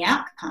sharing the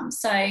outcome.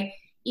 So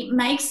it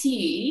makes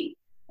you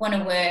want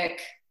to work,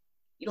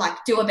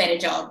 do a better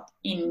job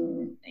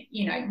in,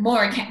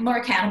 more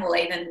accountable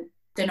even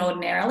than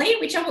ordinarily,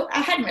 which I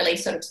hadn't really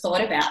sort of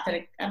thought about, but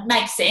it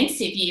makes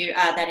sense if you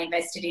are that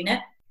invested in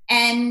it.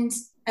 And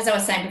as I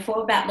was saying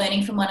before, about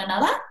learning from one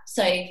another.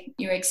 So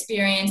your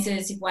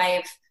experiences, your way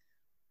of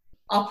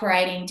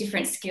operating,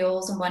 different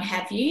skills and what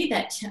have you,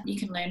 that you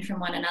can learn from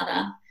one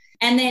another.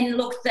 And then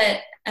look,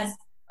 that, as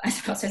I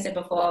also said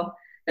before,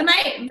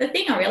 the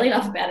thing I really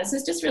love about it is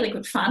it's just really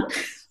good fun.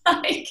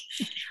 Like,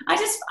 I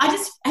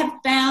just have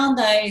found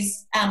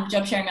those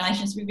job sharing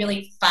relations to be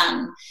really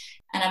fun,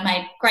 and I've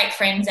made great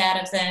friends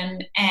out of them.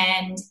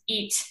 And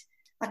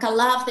I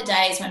love the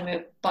days when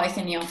we're both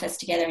in the office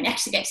together and you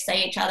actually get to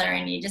see each other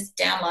and you just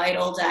download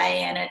all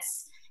day, and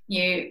it's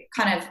you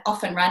kind of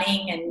off and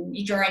running and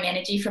you're drawing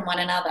energy from one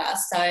another.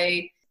 So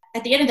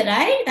at the end of the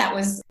day, that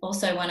was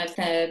also one of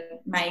the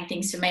main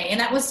things for me. And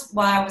that was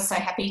why I was so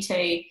happy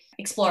to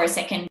explore a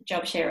second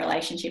job share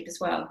relationship as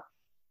well.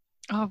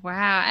 Oh,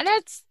 wow. And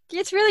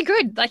it's really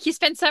good. Like, you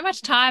spend so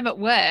much time at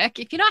work.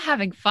 If you're not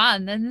having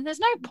fun, then there's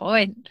no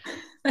point.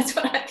 That's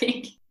what I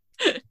think.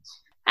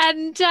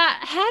 And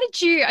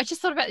I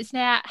just thought about this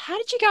now, how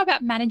did you go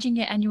about managing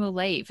your annual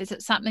leave? Is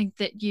it something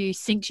that you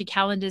synced your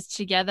calendars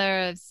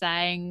together of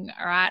saying,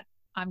 all right,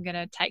 I'm going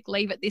to take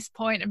leave at this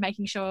point, and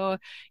making sure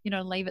you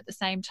don't leave at the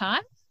same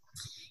time?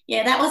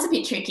 Yeah, that was a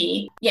bit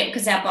tricky. Yeah,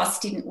 because our boss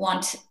didn't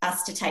want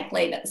us to take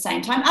leave at the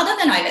same time, other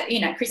than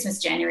over, Christmas,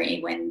 January,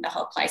 when the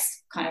whole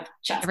place kind of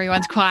shuts.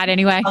 Everyone's quiet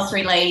anyway.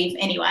 Compulsory leave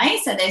anyway,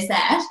 so there's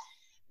that.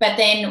 But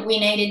then we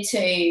needed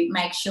to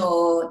make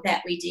sure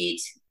that we did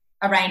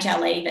arrange our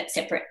leave at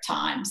separate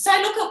times. So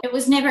look, it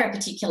was never a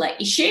particular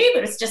issue,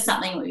 but it's just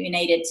something we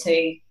needed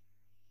to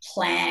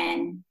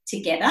plan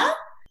together.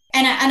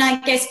 And I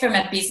guess from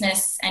a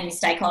business and your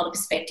stakeholder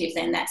perspective,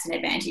 then that's an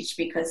advantage,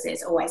 because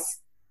there's always,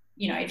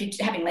 if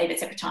you're having leave at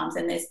separate times,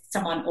 then there's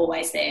someone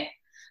always there.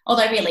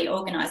 Although really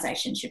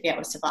organisations should be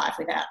able to survive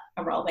without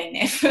a role being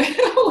there for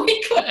a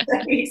week or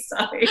two.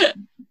 So.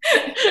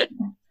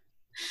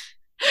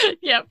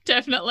 Yep,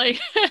 definitely.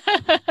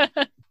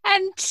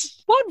 And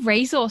what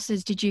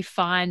resources did you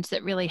find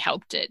that really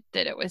helped it?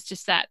 That it was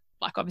just that,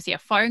 like, obviously a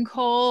phone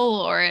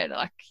call, or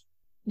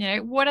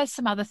what are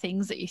some other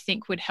things that you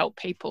think would help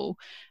people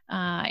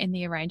in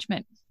the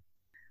arrangement?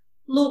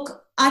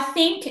 Look, I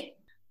think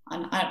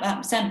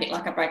I sound a bit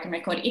like a broken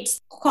record.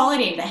 It's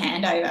quality of the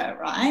handover,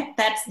 right?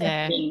 That's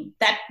the thing.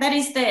 That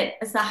is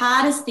it's the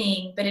hardest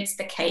thing, but it's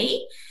the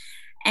key.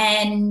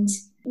 And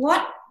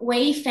what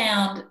we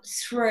found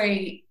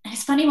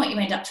it's funny what you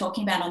end up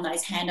talking about on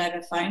those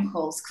handover phone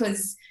calls,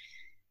 because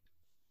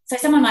so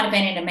someone might have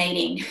been in a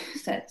meeting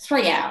for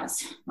 3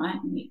 hours, right,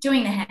 and you're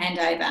doing the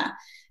handover,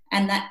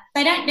 and that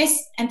they don't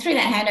and through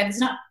that handover, there's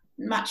not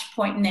much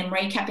point in them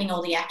recapping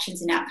all the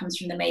actions and outcomes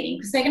from the meeting,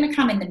 because they're going to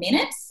come in the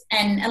minutes,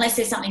 and unless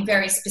there's something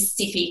very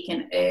specific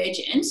and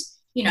urgent,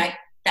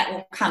 that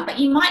will come. But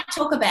you might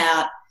talk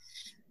about,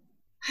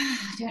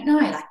 I don't know,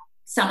 like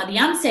some of the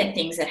unsaid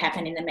things that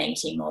happen in the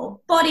meeting, or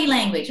body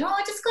language. Oh,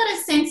 I just got a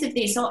sense of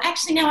this. Or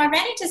actually, no, I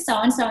ran into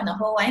so-and-so in the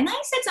hallway and they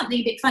said something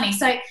a bit funny.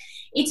 So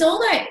it's all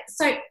that.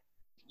 So,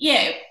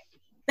 yeah,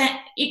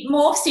 that it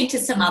morphs into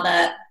some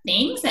other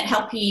things that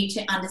help you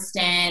to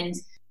understand,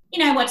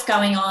 what's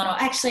going on.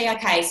 Or actually,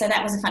 okay, so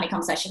that was a funny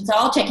conversation. So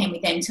I'll check in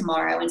with them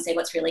tomorrow and see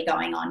what's really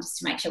going on, just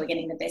to make sure we're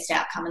getting the best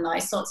outcome and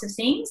those sorts of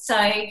things. So,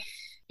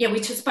 yeah, we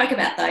just spoke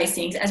about those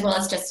things, as well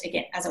as just,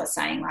 again, as I was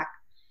saying, like,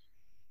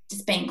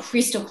 just being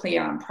crystal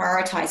clear on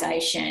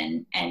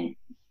prioritisation and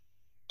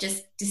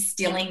just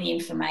distilling the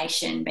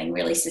information, being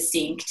really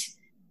succinct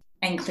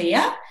and clear.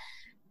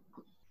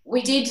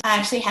 I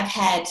actually have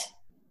had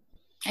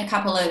a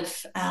couple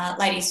of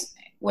ladies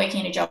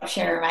working in a job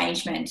share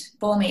arrangement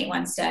for me at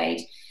one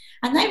stage,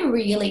 and they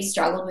really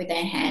struggled with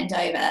their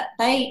handover.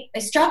 They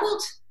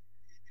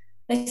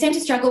seemed to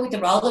struggle with the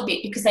role a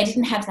bit because they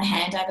didn't have the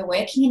handover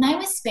working, and they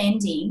were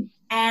spending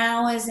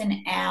hours and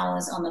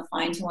hours on the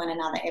phone to one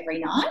another every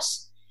night.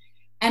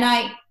 And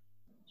I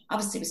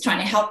obviously was trying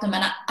to help them.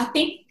 And I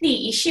think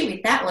the issue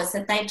with that was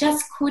that they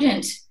just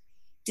couldn't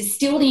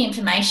distill the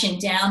information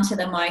down to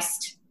the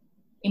most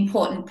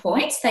important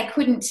points. They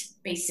couldn't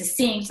be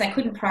succinct. They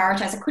couldn't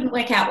prioritise. They couldn't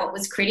work out what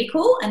was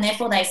critical. And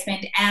therefore they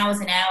spend hours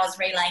and hours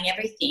relaying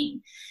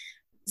everything.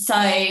 So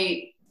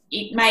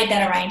it made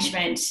that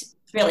arrangement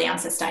really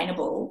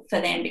unsustainable for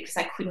them, because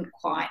they couldn't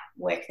quite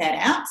work that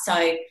out.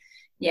 So,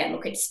 yeah,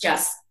 look, it's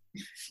just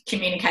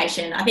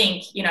communication, I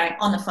think,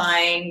 on the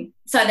phone,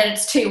 so that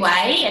it's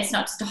two-way. It's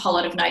not just a whole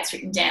lot of notes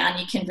written down.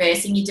 You're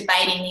conversing, you're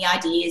debating the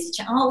ideas.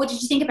 Oh, what did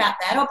you think about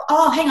that?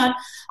 Oh, hang on,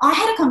 I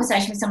had a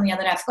conversation with someone the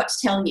other day, I forgot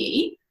to tell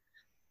you,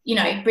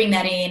 bring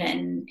that in,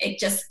 and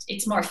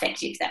it's more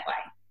effective that way.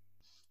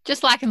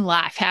 Just like in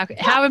life,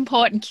 how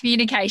important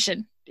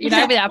communication, with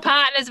our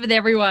partners, with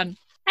everyone.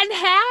 And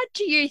how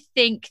do you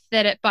think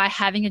that by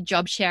having a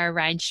job share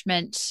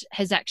arrangement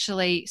has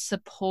actually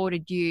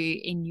supported you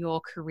in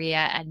your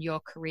career and your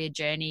career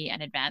journey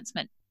and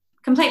advancement?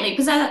 Completely,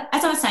 because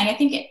as I was saying, I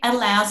think it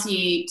allows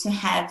you to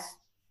have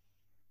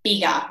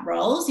bigger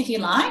roles, if you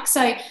like.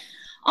 So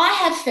I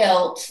have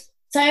felt,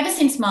 ever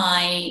since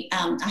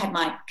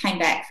came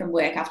back from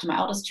work after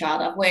my oldest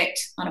child, I've worked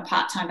on a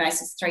part-time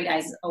basis 3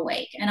 days a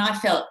week, and I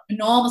felt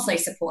enormously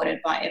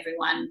supported by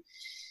everyone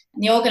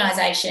and the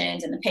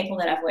organisations and the people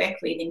that I've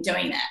worked with in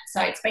doing that.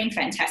 So it's been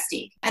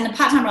fantastic. And the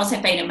part-time roles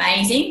have been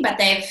amazing, but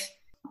they've,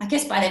 I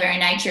guess by their very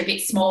nature, a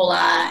bit smaller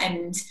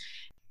and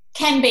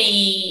can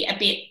be a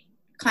bit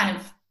kind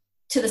of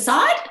to the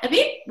side a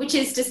bit, which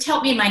has just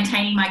helped me in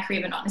maintaining my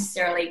career but not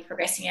necessarily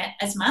progressing it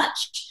as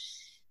much.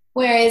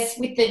 Whereas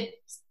with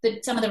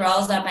some of the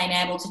roles that I've been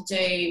able to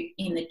do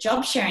in the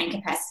job sharing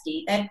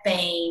capacity, they've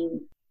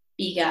been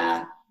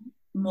bigger,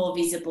 more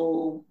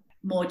visible,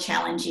 more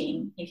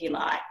challenging, if you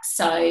like.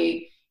 So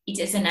it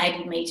has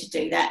enabled me to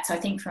do that. So I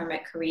think from a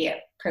career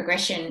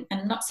progression,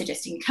 and I'm not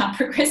suggesting you can't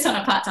progress on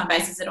a part-time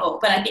basis at all,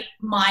 but I think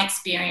my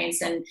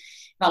experience, and if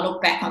I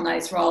look back on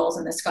those roles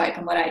and the scope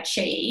and what I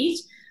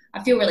achieved,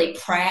 I feel really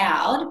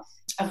proud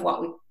of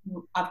what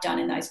I've done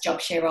in those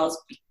job share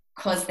roles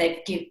because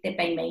they've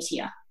been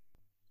meatier.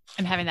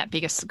 And having that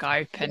bigger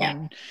scope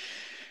and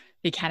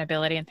the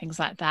accountability and things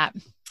like that.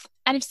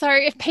 And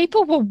if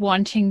people were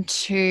wanting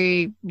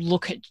to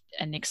look at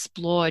and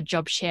explore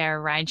job share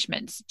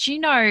arrangements, do you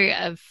know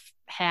of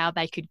how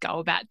they could go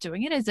about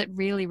doing it? Is it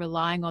really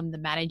relying on the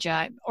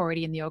manager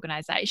already in the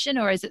organisation,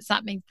 or is it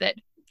something that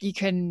you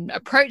can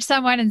approach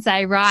someone and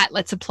say, right,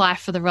 let's apply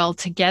for the role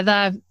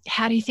together?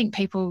 How do you think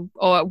people,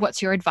 or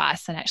what's your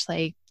advice on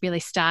actually really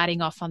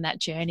starting off on that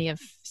journey of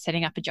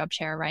setting up a job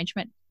share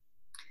arrangement?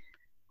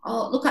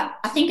 Oh, look,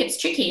 I think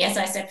it's tricky. As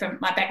I said, from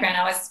my background,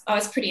 I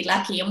was pretty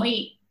lucky, and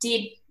we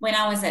did, when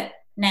I was at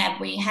NAB,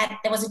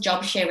 there was a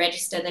job share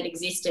register that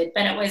existed,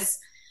 but it was,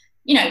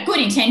 good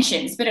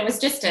intentions, but it was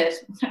just I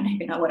don't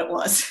even know what it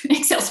was, an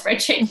Excel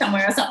spreadsheet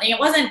somewhere or something. It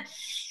wasn't,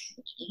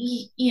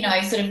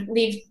 sort of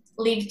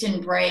lived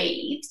and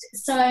breathed.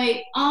 So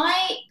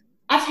I've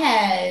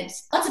had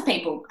lots of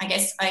people, I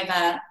guess,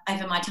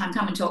 over my time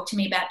come and talk to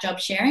me about job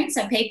sharing.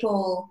 So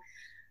people,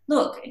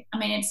 look, I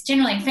mean, it's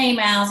generally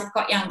females who've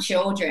got young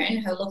children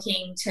who are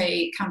looking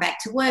to come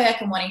back to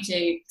work and wanting to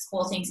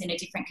explore things in a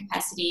different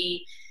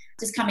capacity,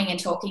 just coming and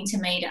talking to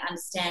me to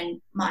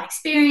understand my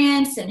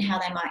experience and how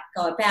they might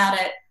go about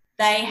it.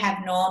 They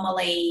have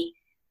normally,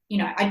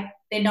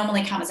 they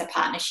normally come as a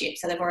partnership.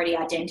 So they've already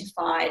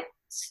identified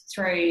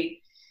through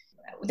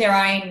their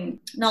own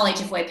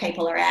knowledge of where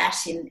people are at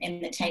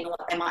in the team, what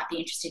they might be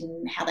interested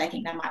in, how they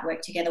think they might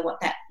work together, what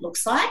that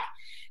looks like.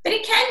 But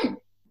it can,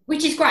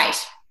 which is great,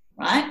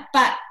 right?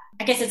 But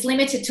I guess it's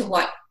limited to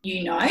what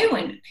you know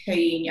and who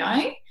you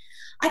know.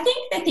 I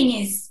think the thing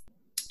is,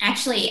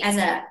 actually, as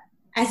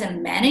a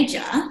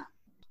manager,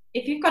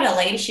 if you've got a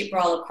leadership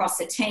role across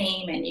a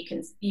team and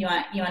you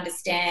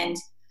understand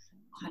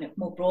kind of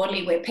more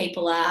broadly where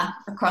people are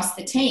across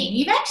the team,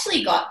 you've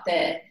actually got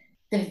the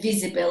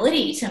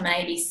visibility to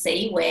maybe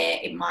see where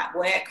it might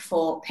work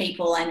for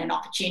people and an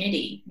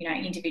opportunity,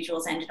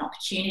 individuals and an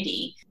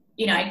opportunity,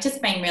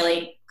 just being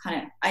really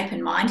kind of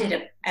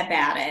open-minded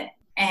about it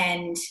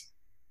and,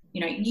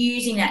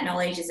 using that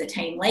knowledge as a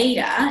team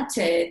leader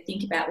to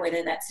think about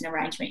whether that's an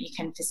arrangement you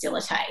can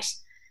facilitate.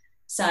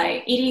 So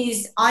it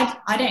is, I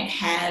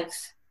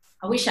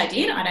wish I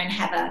did, I don't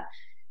have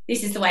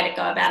this is the way to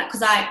go about it,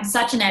 because I'm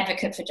such an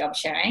advocate for job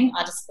sharing.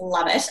 I just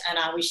love it and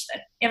I wish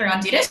that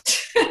everyone did it.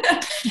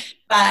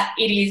 But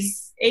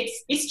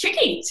it's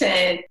tricky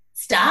to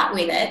start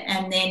with it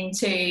and then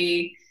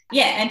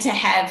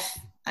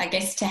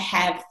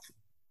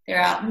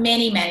there are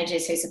many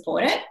managers who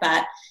support it,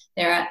 but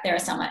there are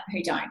some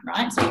who don't,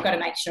 right? So you've got to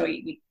make sure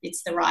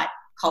it's the right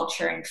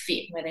culture and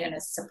fit where they're going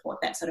to support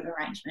that sort of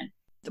arrangement.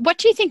 What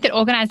do you think that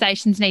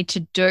organisations need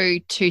to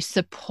do to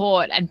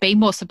support and be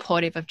more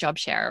supportive of job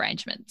share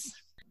arrangements?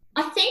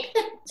 I think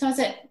that, so I was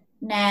at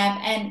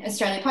NAB and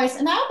Australia Post,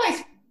 and they were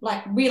both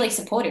like really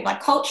supportive,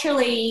 like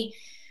culturally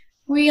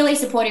really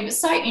supportive. It was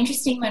so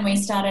interesting when we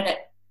started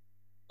at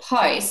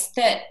Post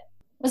that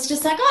was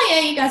just like, oh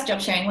yeah, you guys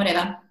job sharing,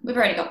 whatever. We've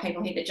already got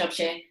people here that job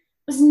share.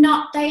 Didn't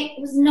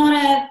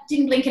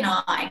blink an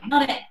eye.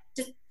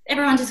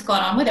 Everyone just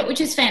got on with it,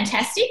 which is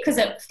fantastic because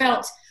it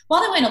felt,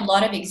 while there weren't a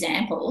lot of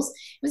examples,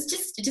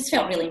 it just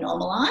felt really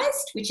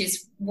normalised, which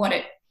is what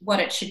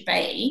it should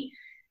be.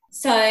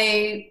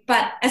 So,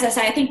 but as I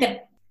say, I think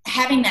that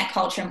having that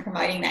culture and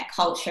promoting that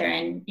culture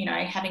and,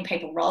 having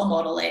people role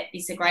model it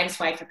is the greatest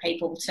way for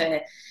people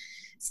to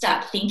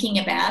start thinking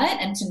about it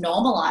and to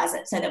normalise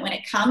it, so that when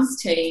it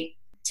comes to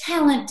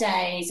talent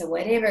days or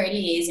whatever it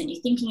is and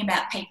you're thinking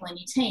about people in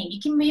your team,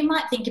 you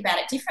might think about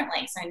it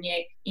differently. So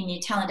in your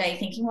talent day, you're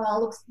thinking, well,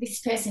 look, this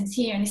person's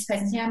here and this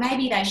person's here.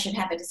 Maybe they should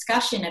have a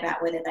discussion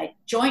about whether they'd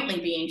jointly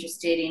be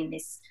interested in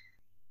this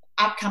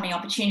upcoming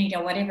opportunity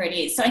or whatever it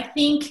is. So I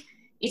think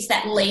it's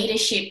that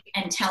leadership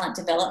and talent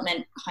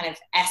development kind of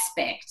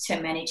aspect to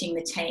managing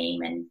the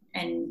team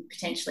and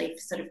potentially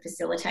sort of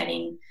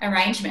facilitating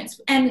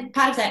arrangements. And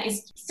part of that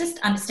is just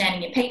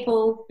understanding your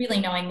people, really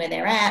knowing where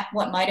they're at,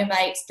 what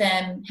motivates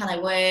them, how they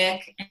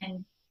work,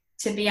 and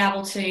to be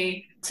able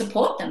to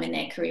support them in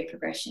their career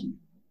progression.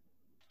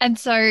 And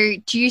so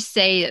do you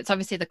see, it's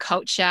obviously the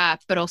culture,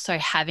 but also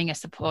having a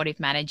supportive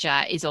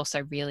manager is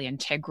also really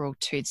integral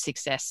to the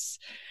success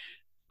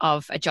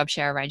of a job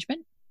share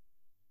arrangement?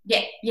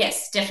 Yeah,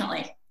 yes,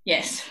 definitely.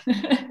 Yes.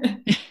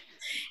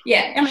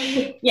 Yeah, I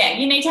mean, yeah,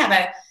 you need to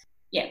have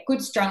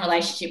good, strong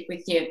relationship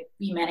with your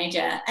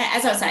manager.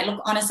 As I say,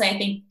 look, honestly, I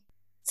think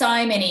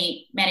so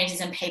many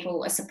managers and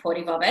people are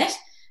supportive of it.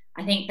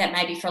 I think that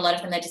maybe for a lot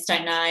of them, they just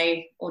don't know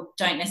or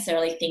don't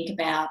necessarily think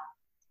about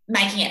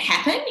making it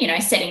happen,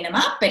 setting them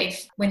up. But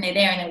when they're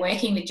there and they're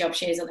working with job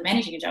shares or they're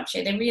managing a job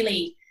share, they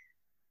really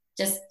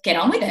just get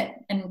on with it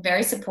and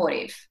very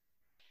supportive.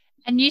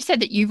 And you said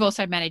that you've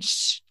also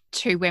managed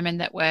two women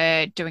that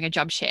were doing a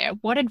job share.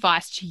 What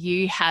advice do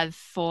you have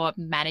for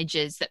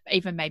managers that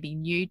even may be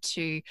new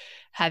to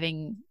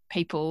having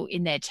people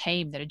in their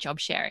team that are job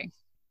sharing?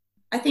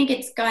 I think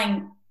it's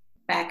going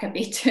back a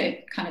bit to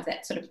kind of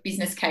that sort of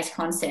business case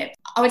concept.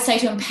 I would say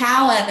to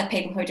empower the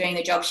people who are doing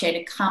the job share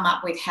to come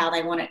up with how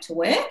they want it to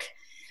work,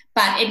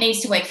 but it needs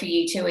to work for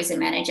you too as a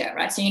manager,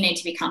 right? So you need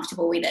to be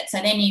comfortable with it. So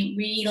then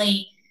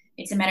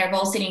it's a matter of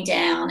all sitting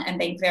down and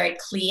being very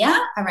clear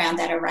around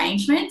that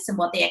arrangements and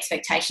what the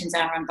expectations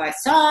are on both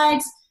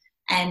sides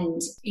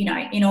and,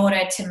 in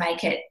order to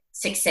make it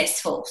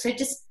successful. So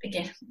just,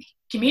 again,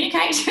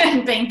 communicate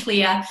and being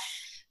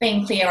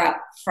clear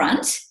up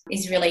front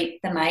is really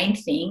the main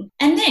thing.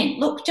 And then,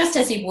 look, just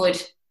as you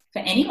would for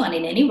anyone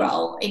in any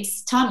role,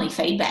 it's timely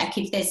feedback.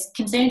 If there's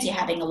concerns you're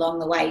having along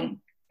the way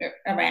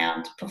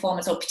around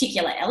performance or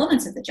particular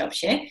elements of the job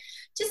share,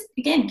 just,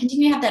 again,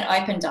 continue to have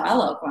that open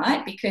dialogue,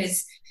 right?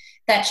 Because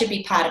that should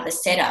be part of the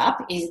setup,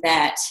 is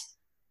that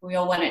we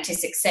all want it to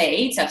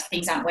succeed. So if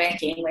things aren't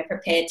working, we're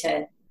prepared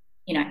to,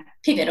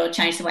 pivot or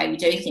change the way we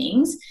do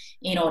things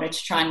in order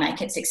to try and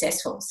make it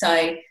successful.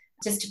 So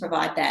just to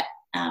provide that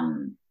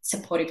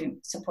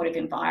supportive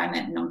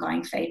environment and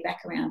ongoing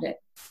feedback around it.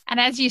 And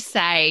as you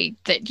say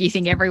that you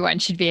think everyone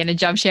should be in a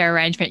job share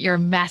arrangement, you're a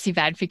massive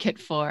advocate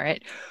for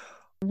it.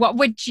 What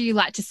would you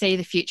like to see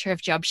the future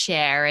of job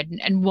share,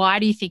 and why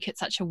do you think it's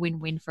such a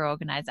win-win for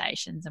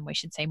organisations and we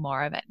should see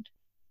more of it?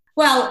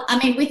 Well, I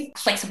mean, with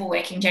flexible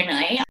working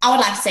generally, I would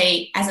like to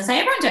see, as I say,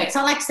 everyone do it. So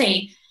I'd like to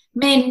see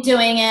men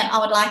doing it. I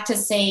would like to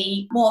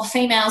see more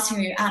females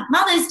who aren't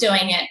mothers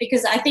doing it,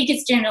 because I think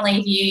it's generally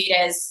viewed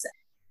as,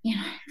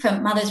 for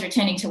mothers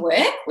returning to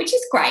work, which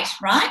is great,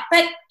 right?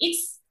 But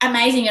it's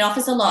amazing. It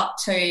offers a lot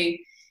to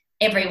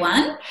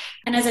everyone.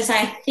 And as I say,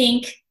 I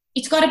think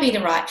it's got to be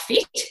the right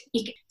fit.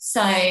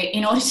 So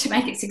in order to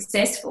make it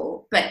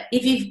successful, but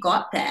if you've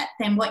got that,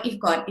 then what you've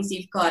got is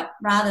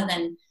rather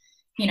than,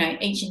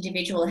 each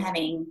individual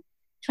having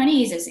 20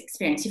 years of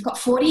experience, you've got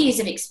 40 years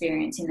of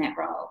experience in that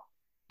role.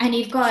 And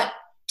you've got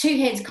two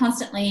heads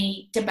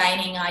constantly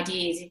debating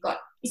ideas.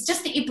 It's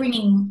just that you're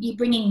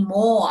bringing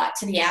more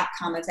to the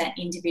outcome of that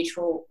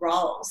individual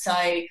role. So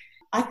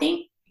I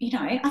think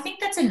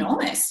that's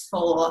enormous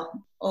for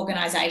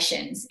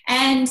organisations,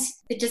 and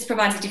it just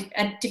provides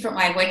a different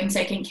way of working,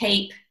 so you can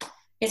keep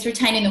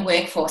retaining the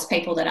workforce,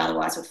 people that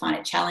otherwise would find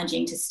it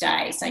challenging to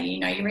stay. So,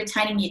 you're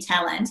retaining your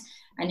talent,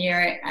 and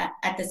you're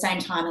at the same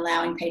time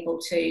allowing people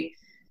to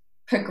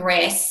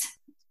progress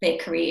their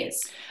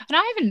careers.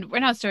 And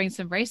when I was doing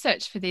some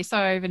research for this,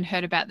 I even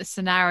heard about the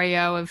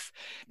scenario of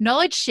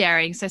knowledge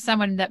sharing. So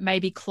someone that may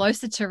be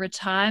closer to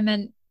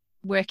retirement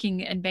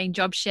working and being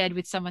job shared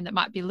with someone that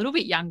might be a little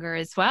bit younger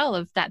as well,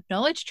 of that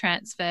knowledge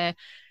transfer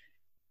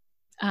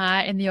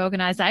in the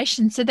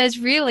organisation. So there's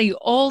really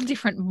all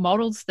different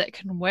models that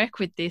can work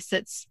with this.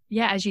 It's,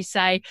 as you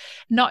say,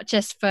 not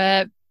just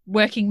for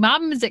working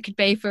mums, it could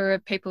be for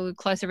people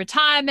closer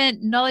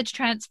retirement, knowledge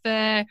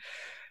transfer.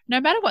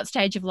 No matter what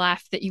stage of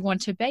life that you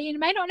want to be, you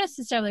may not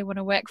necessarily want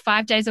to work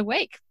 5 days a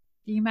week.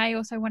 You may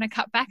also want to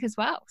cut back as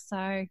well.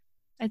 So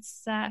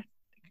it's...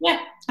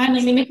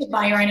 only limited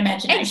by your own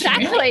imagination.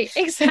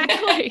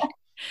 Exactly.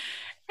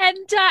 And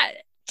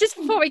just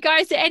before we go,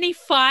 is there any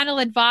final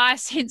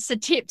advice, hints or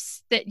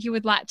tips that you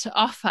would like to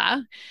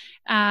offer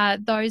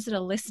those that are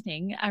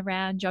listening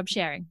around job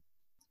sharing?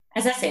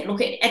 As I said,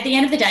 look, at the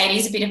end of the day, it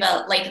is a bit of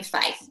a leap of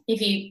faith.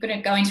 If you're going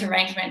to go into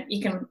arrangement,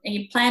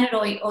 you plan it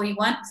all you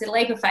want. It's a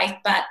leap of faith,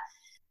 but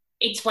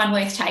it's one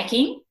worth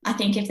taking. I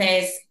think if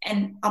there's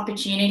an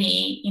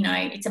opportunity,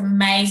 it's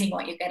amazing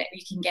what you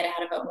can get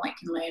out of it and what you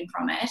can learn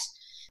from it.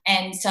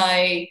 And so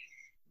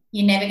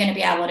you're never going to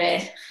be able to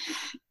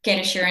get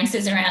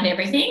assurances around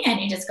everything,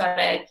 and you just got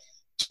to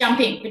jump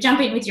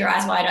in with your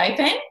eyes wide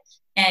open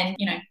and,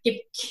 give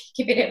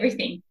it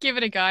everything. Give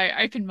it a go.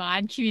 Open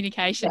mind,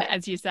 communication,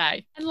 as you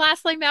say. And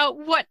lastly, Mel,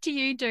 what do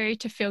you do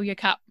to fill your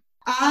cup?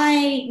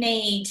 I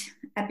need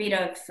a bit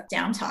of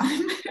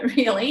downtime,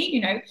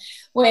 really,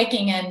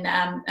 working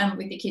and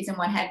with the kids and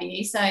what have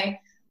you. So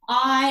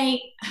my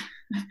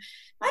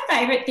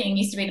favourite thing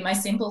used to be the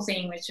most simple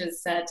thing, which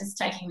was just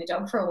taking the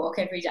dog for a walk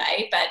every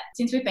day. But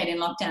since we've been in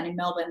lockdown in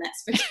Melbourne,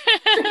 that's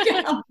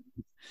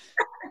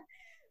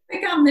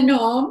become the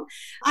norm.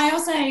 I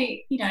also,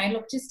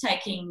 just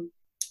taking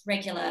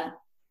regular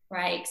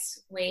breaks.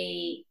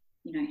 We,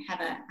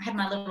 have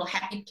my little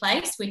happy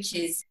place, which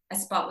is a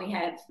spot we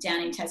have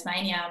down in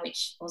Tasmania,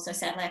 which also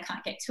sadly I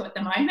can't get to at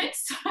the moment.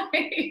 So,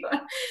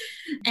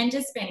 and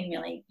just spending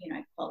really,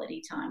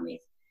 quality time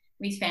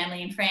with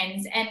family and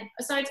friends. And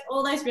so it's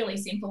all those really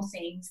simple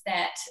things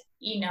that,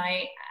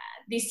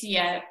 this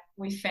year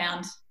we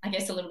found, I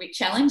guess, a little bit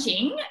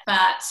challenging,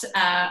 but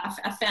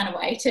I found a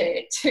way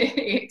to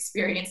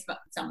experience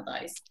some of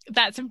those.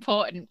 That's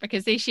important,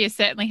 because this year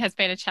certainly has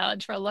been a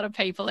challenge for a lot of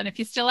people. And if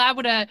you're still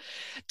able to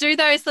do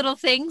those little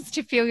things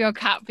to fill your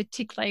cup,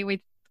 particularly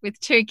with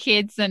 2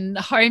 kids and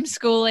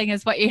homeschooling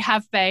is what you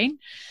have been,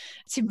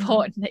 it's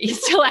important that you're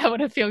still able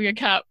to fill your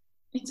cup.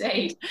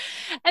 Indeed.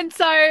 And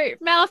so,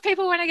 Mel, if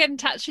people want to get in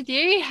touch with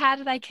you, how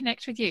do they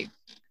connect with you?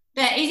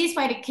 The easiest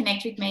way to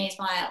connect with me is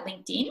via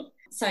LinkedIn.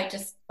 So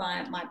just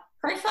by my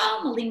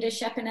profile, Melinda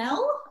Chapanel,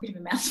 a bit of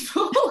a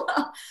mouthful,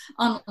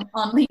 on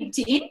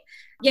LinkedIn.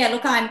 Yeah,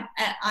 look,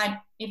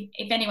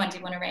 if anyone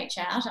did want to reach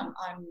out,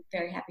 I'm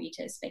very happy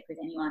to speak with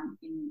anyone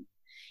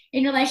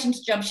in relation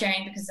to job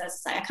sharing, because,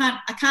 as I say,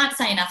 I can't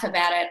say enough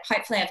about it.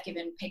 Hopefully I've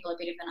given people a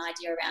bit of an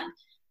idea around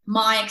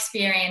my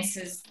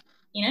experiences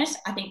in it.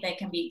 I think there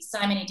can be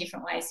so many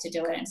different ways to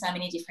do it and so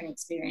many different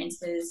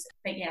experiences.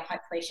 But yeah,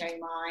 hopefully sharing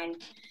mine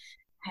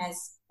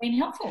has been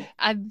helpful.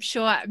 I'm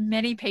sure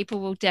many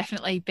people will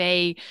definitely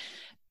be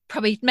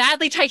probably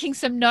madly taking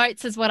some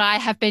notes, as what I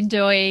have been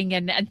doing,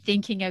 and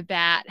thinking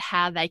about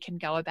how they can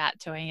go about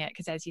doing it.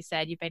 Because, as you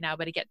said, you've been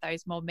able to get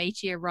those more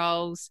meatier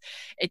roles.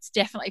 It's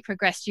definitely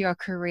progressed your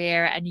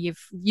career, and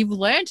you've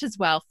learned as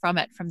well from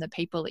it, from the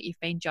people that you've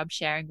been job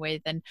sharing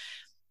with. And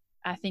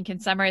I think, in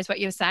summary, is what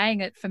you're saying,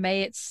 that for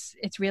me,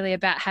 it's really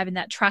about having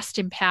that trust,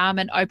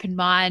 empowerment, open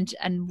mind,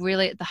 and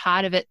really at the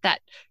heart of it,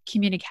 that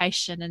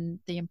communication and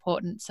the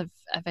importance of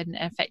an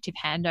effective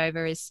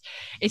handover is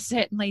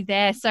certainly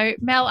there. So,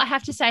 Mel, I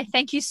have to say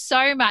thank you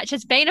so much.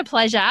 It's been a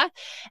pleasure.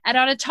 And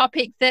on a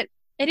topic that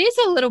it is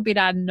a little bit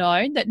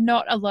unknown, that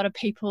not a lot of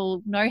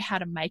people know how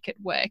to make it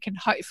work. And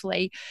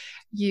hopefully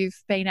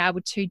you've been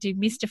able to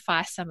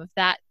demystify some of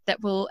that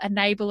will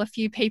enable a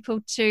few people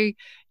to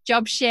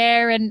job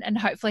share and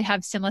hopefully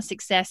have similar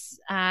success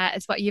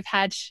as what you've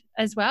had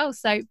as well.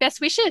 So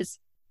best wishes.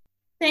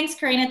 Thanks,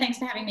 Karina. Thanks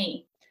for having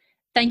me.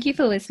 Thank you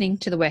for listening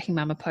to the Working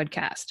Mama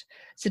podcast.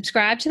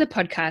 Subscribe to the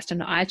podcast on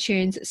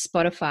iTunes,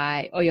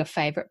 Spotify, or your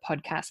favourite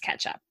podcast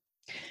catcher.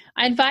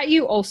 I invite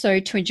you also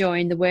to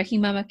join the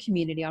Working Mama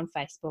community on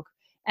Facebook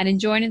and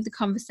join in the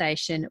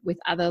conversation with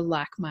other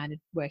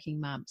like-minded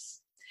working mums.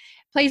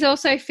 Please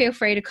also feel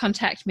free to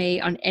contact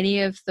me on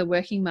any of the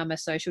Working Mama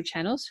social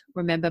channels.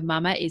 Remember,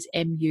 Mama is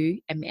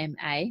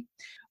MUMMA,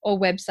 or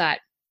website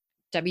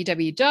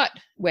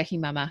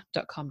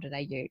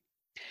www.workingmama.com.au.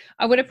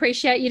 I would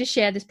appreciate you to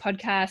share this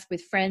podcast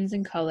with friends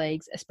and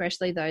colleagues,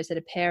 especially those that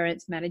are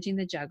parents managing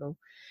the juggle.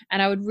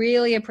 And I would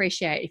really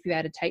appreciate if you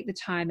had to take the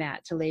time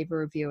out to leave a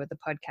review of the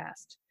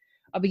podcast.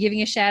 I'll be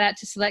giving a shout out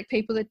to select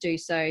people that do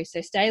so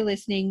stay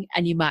listening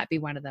and you might be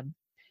one of them.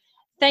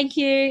 Thank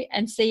you,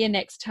 and see you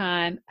next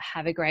time.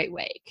 Have a great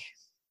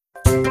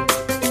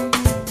week.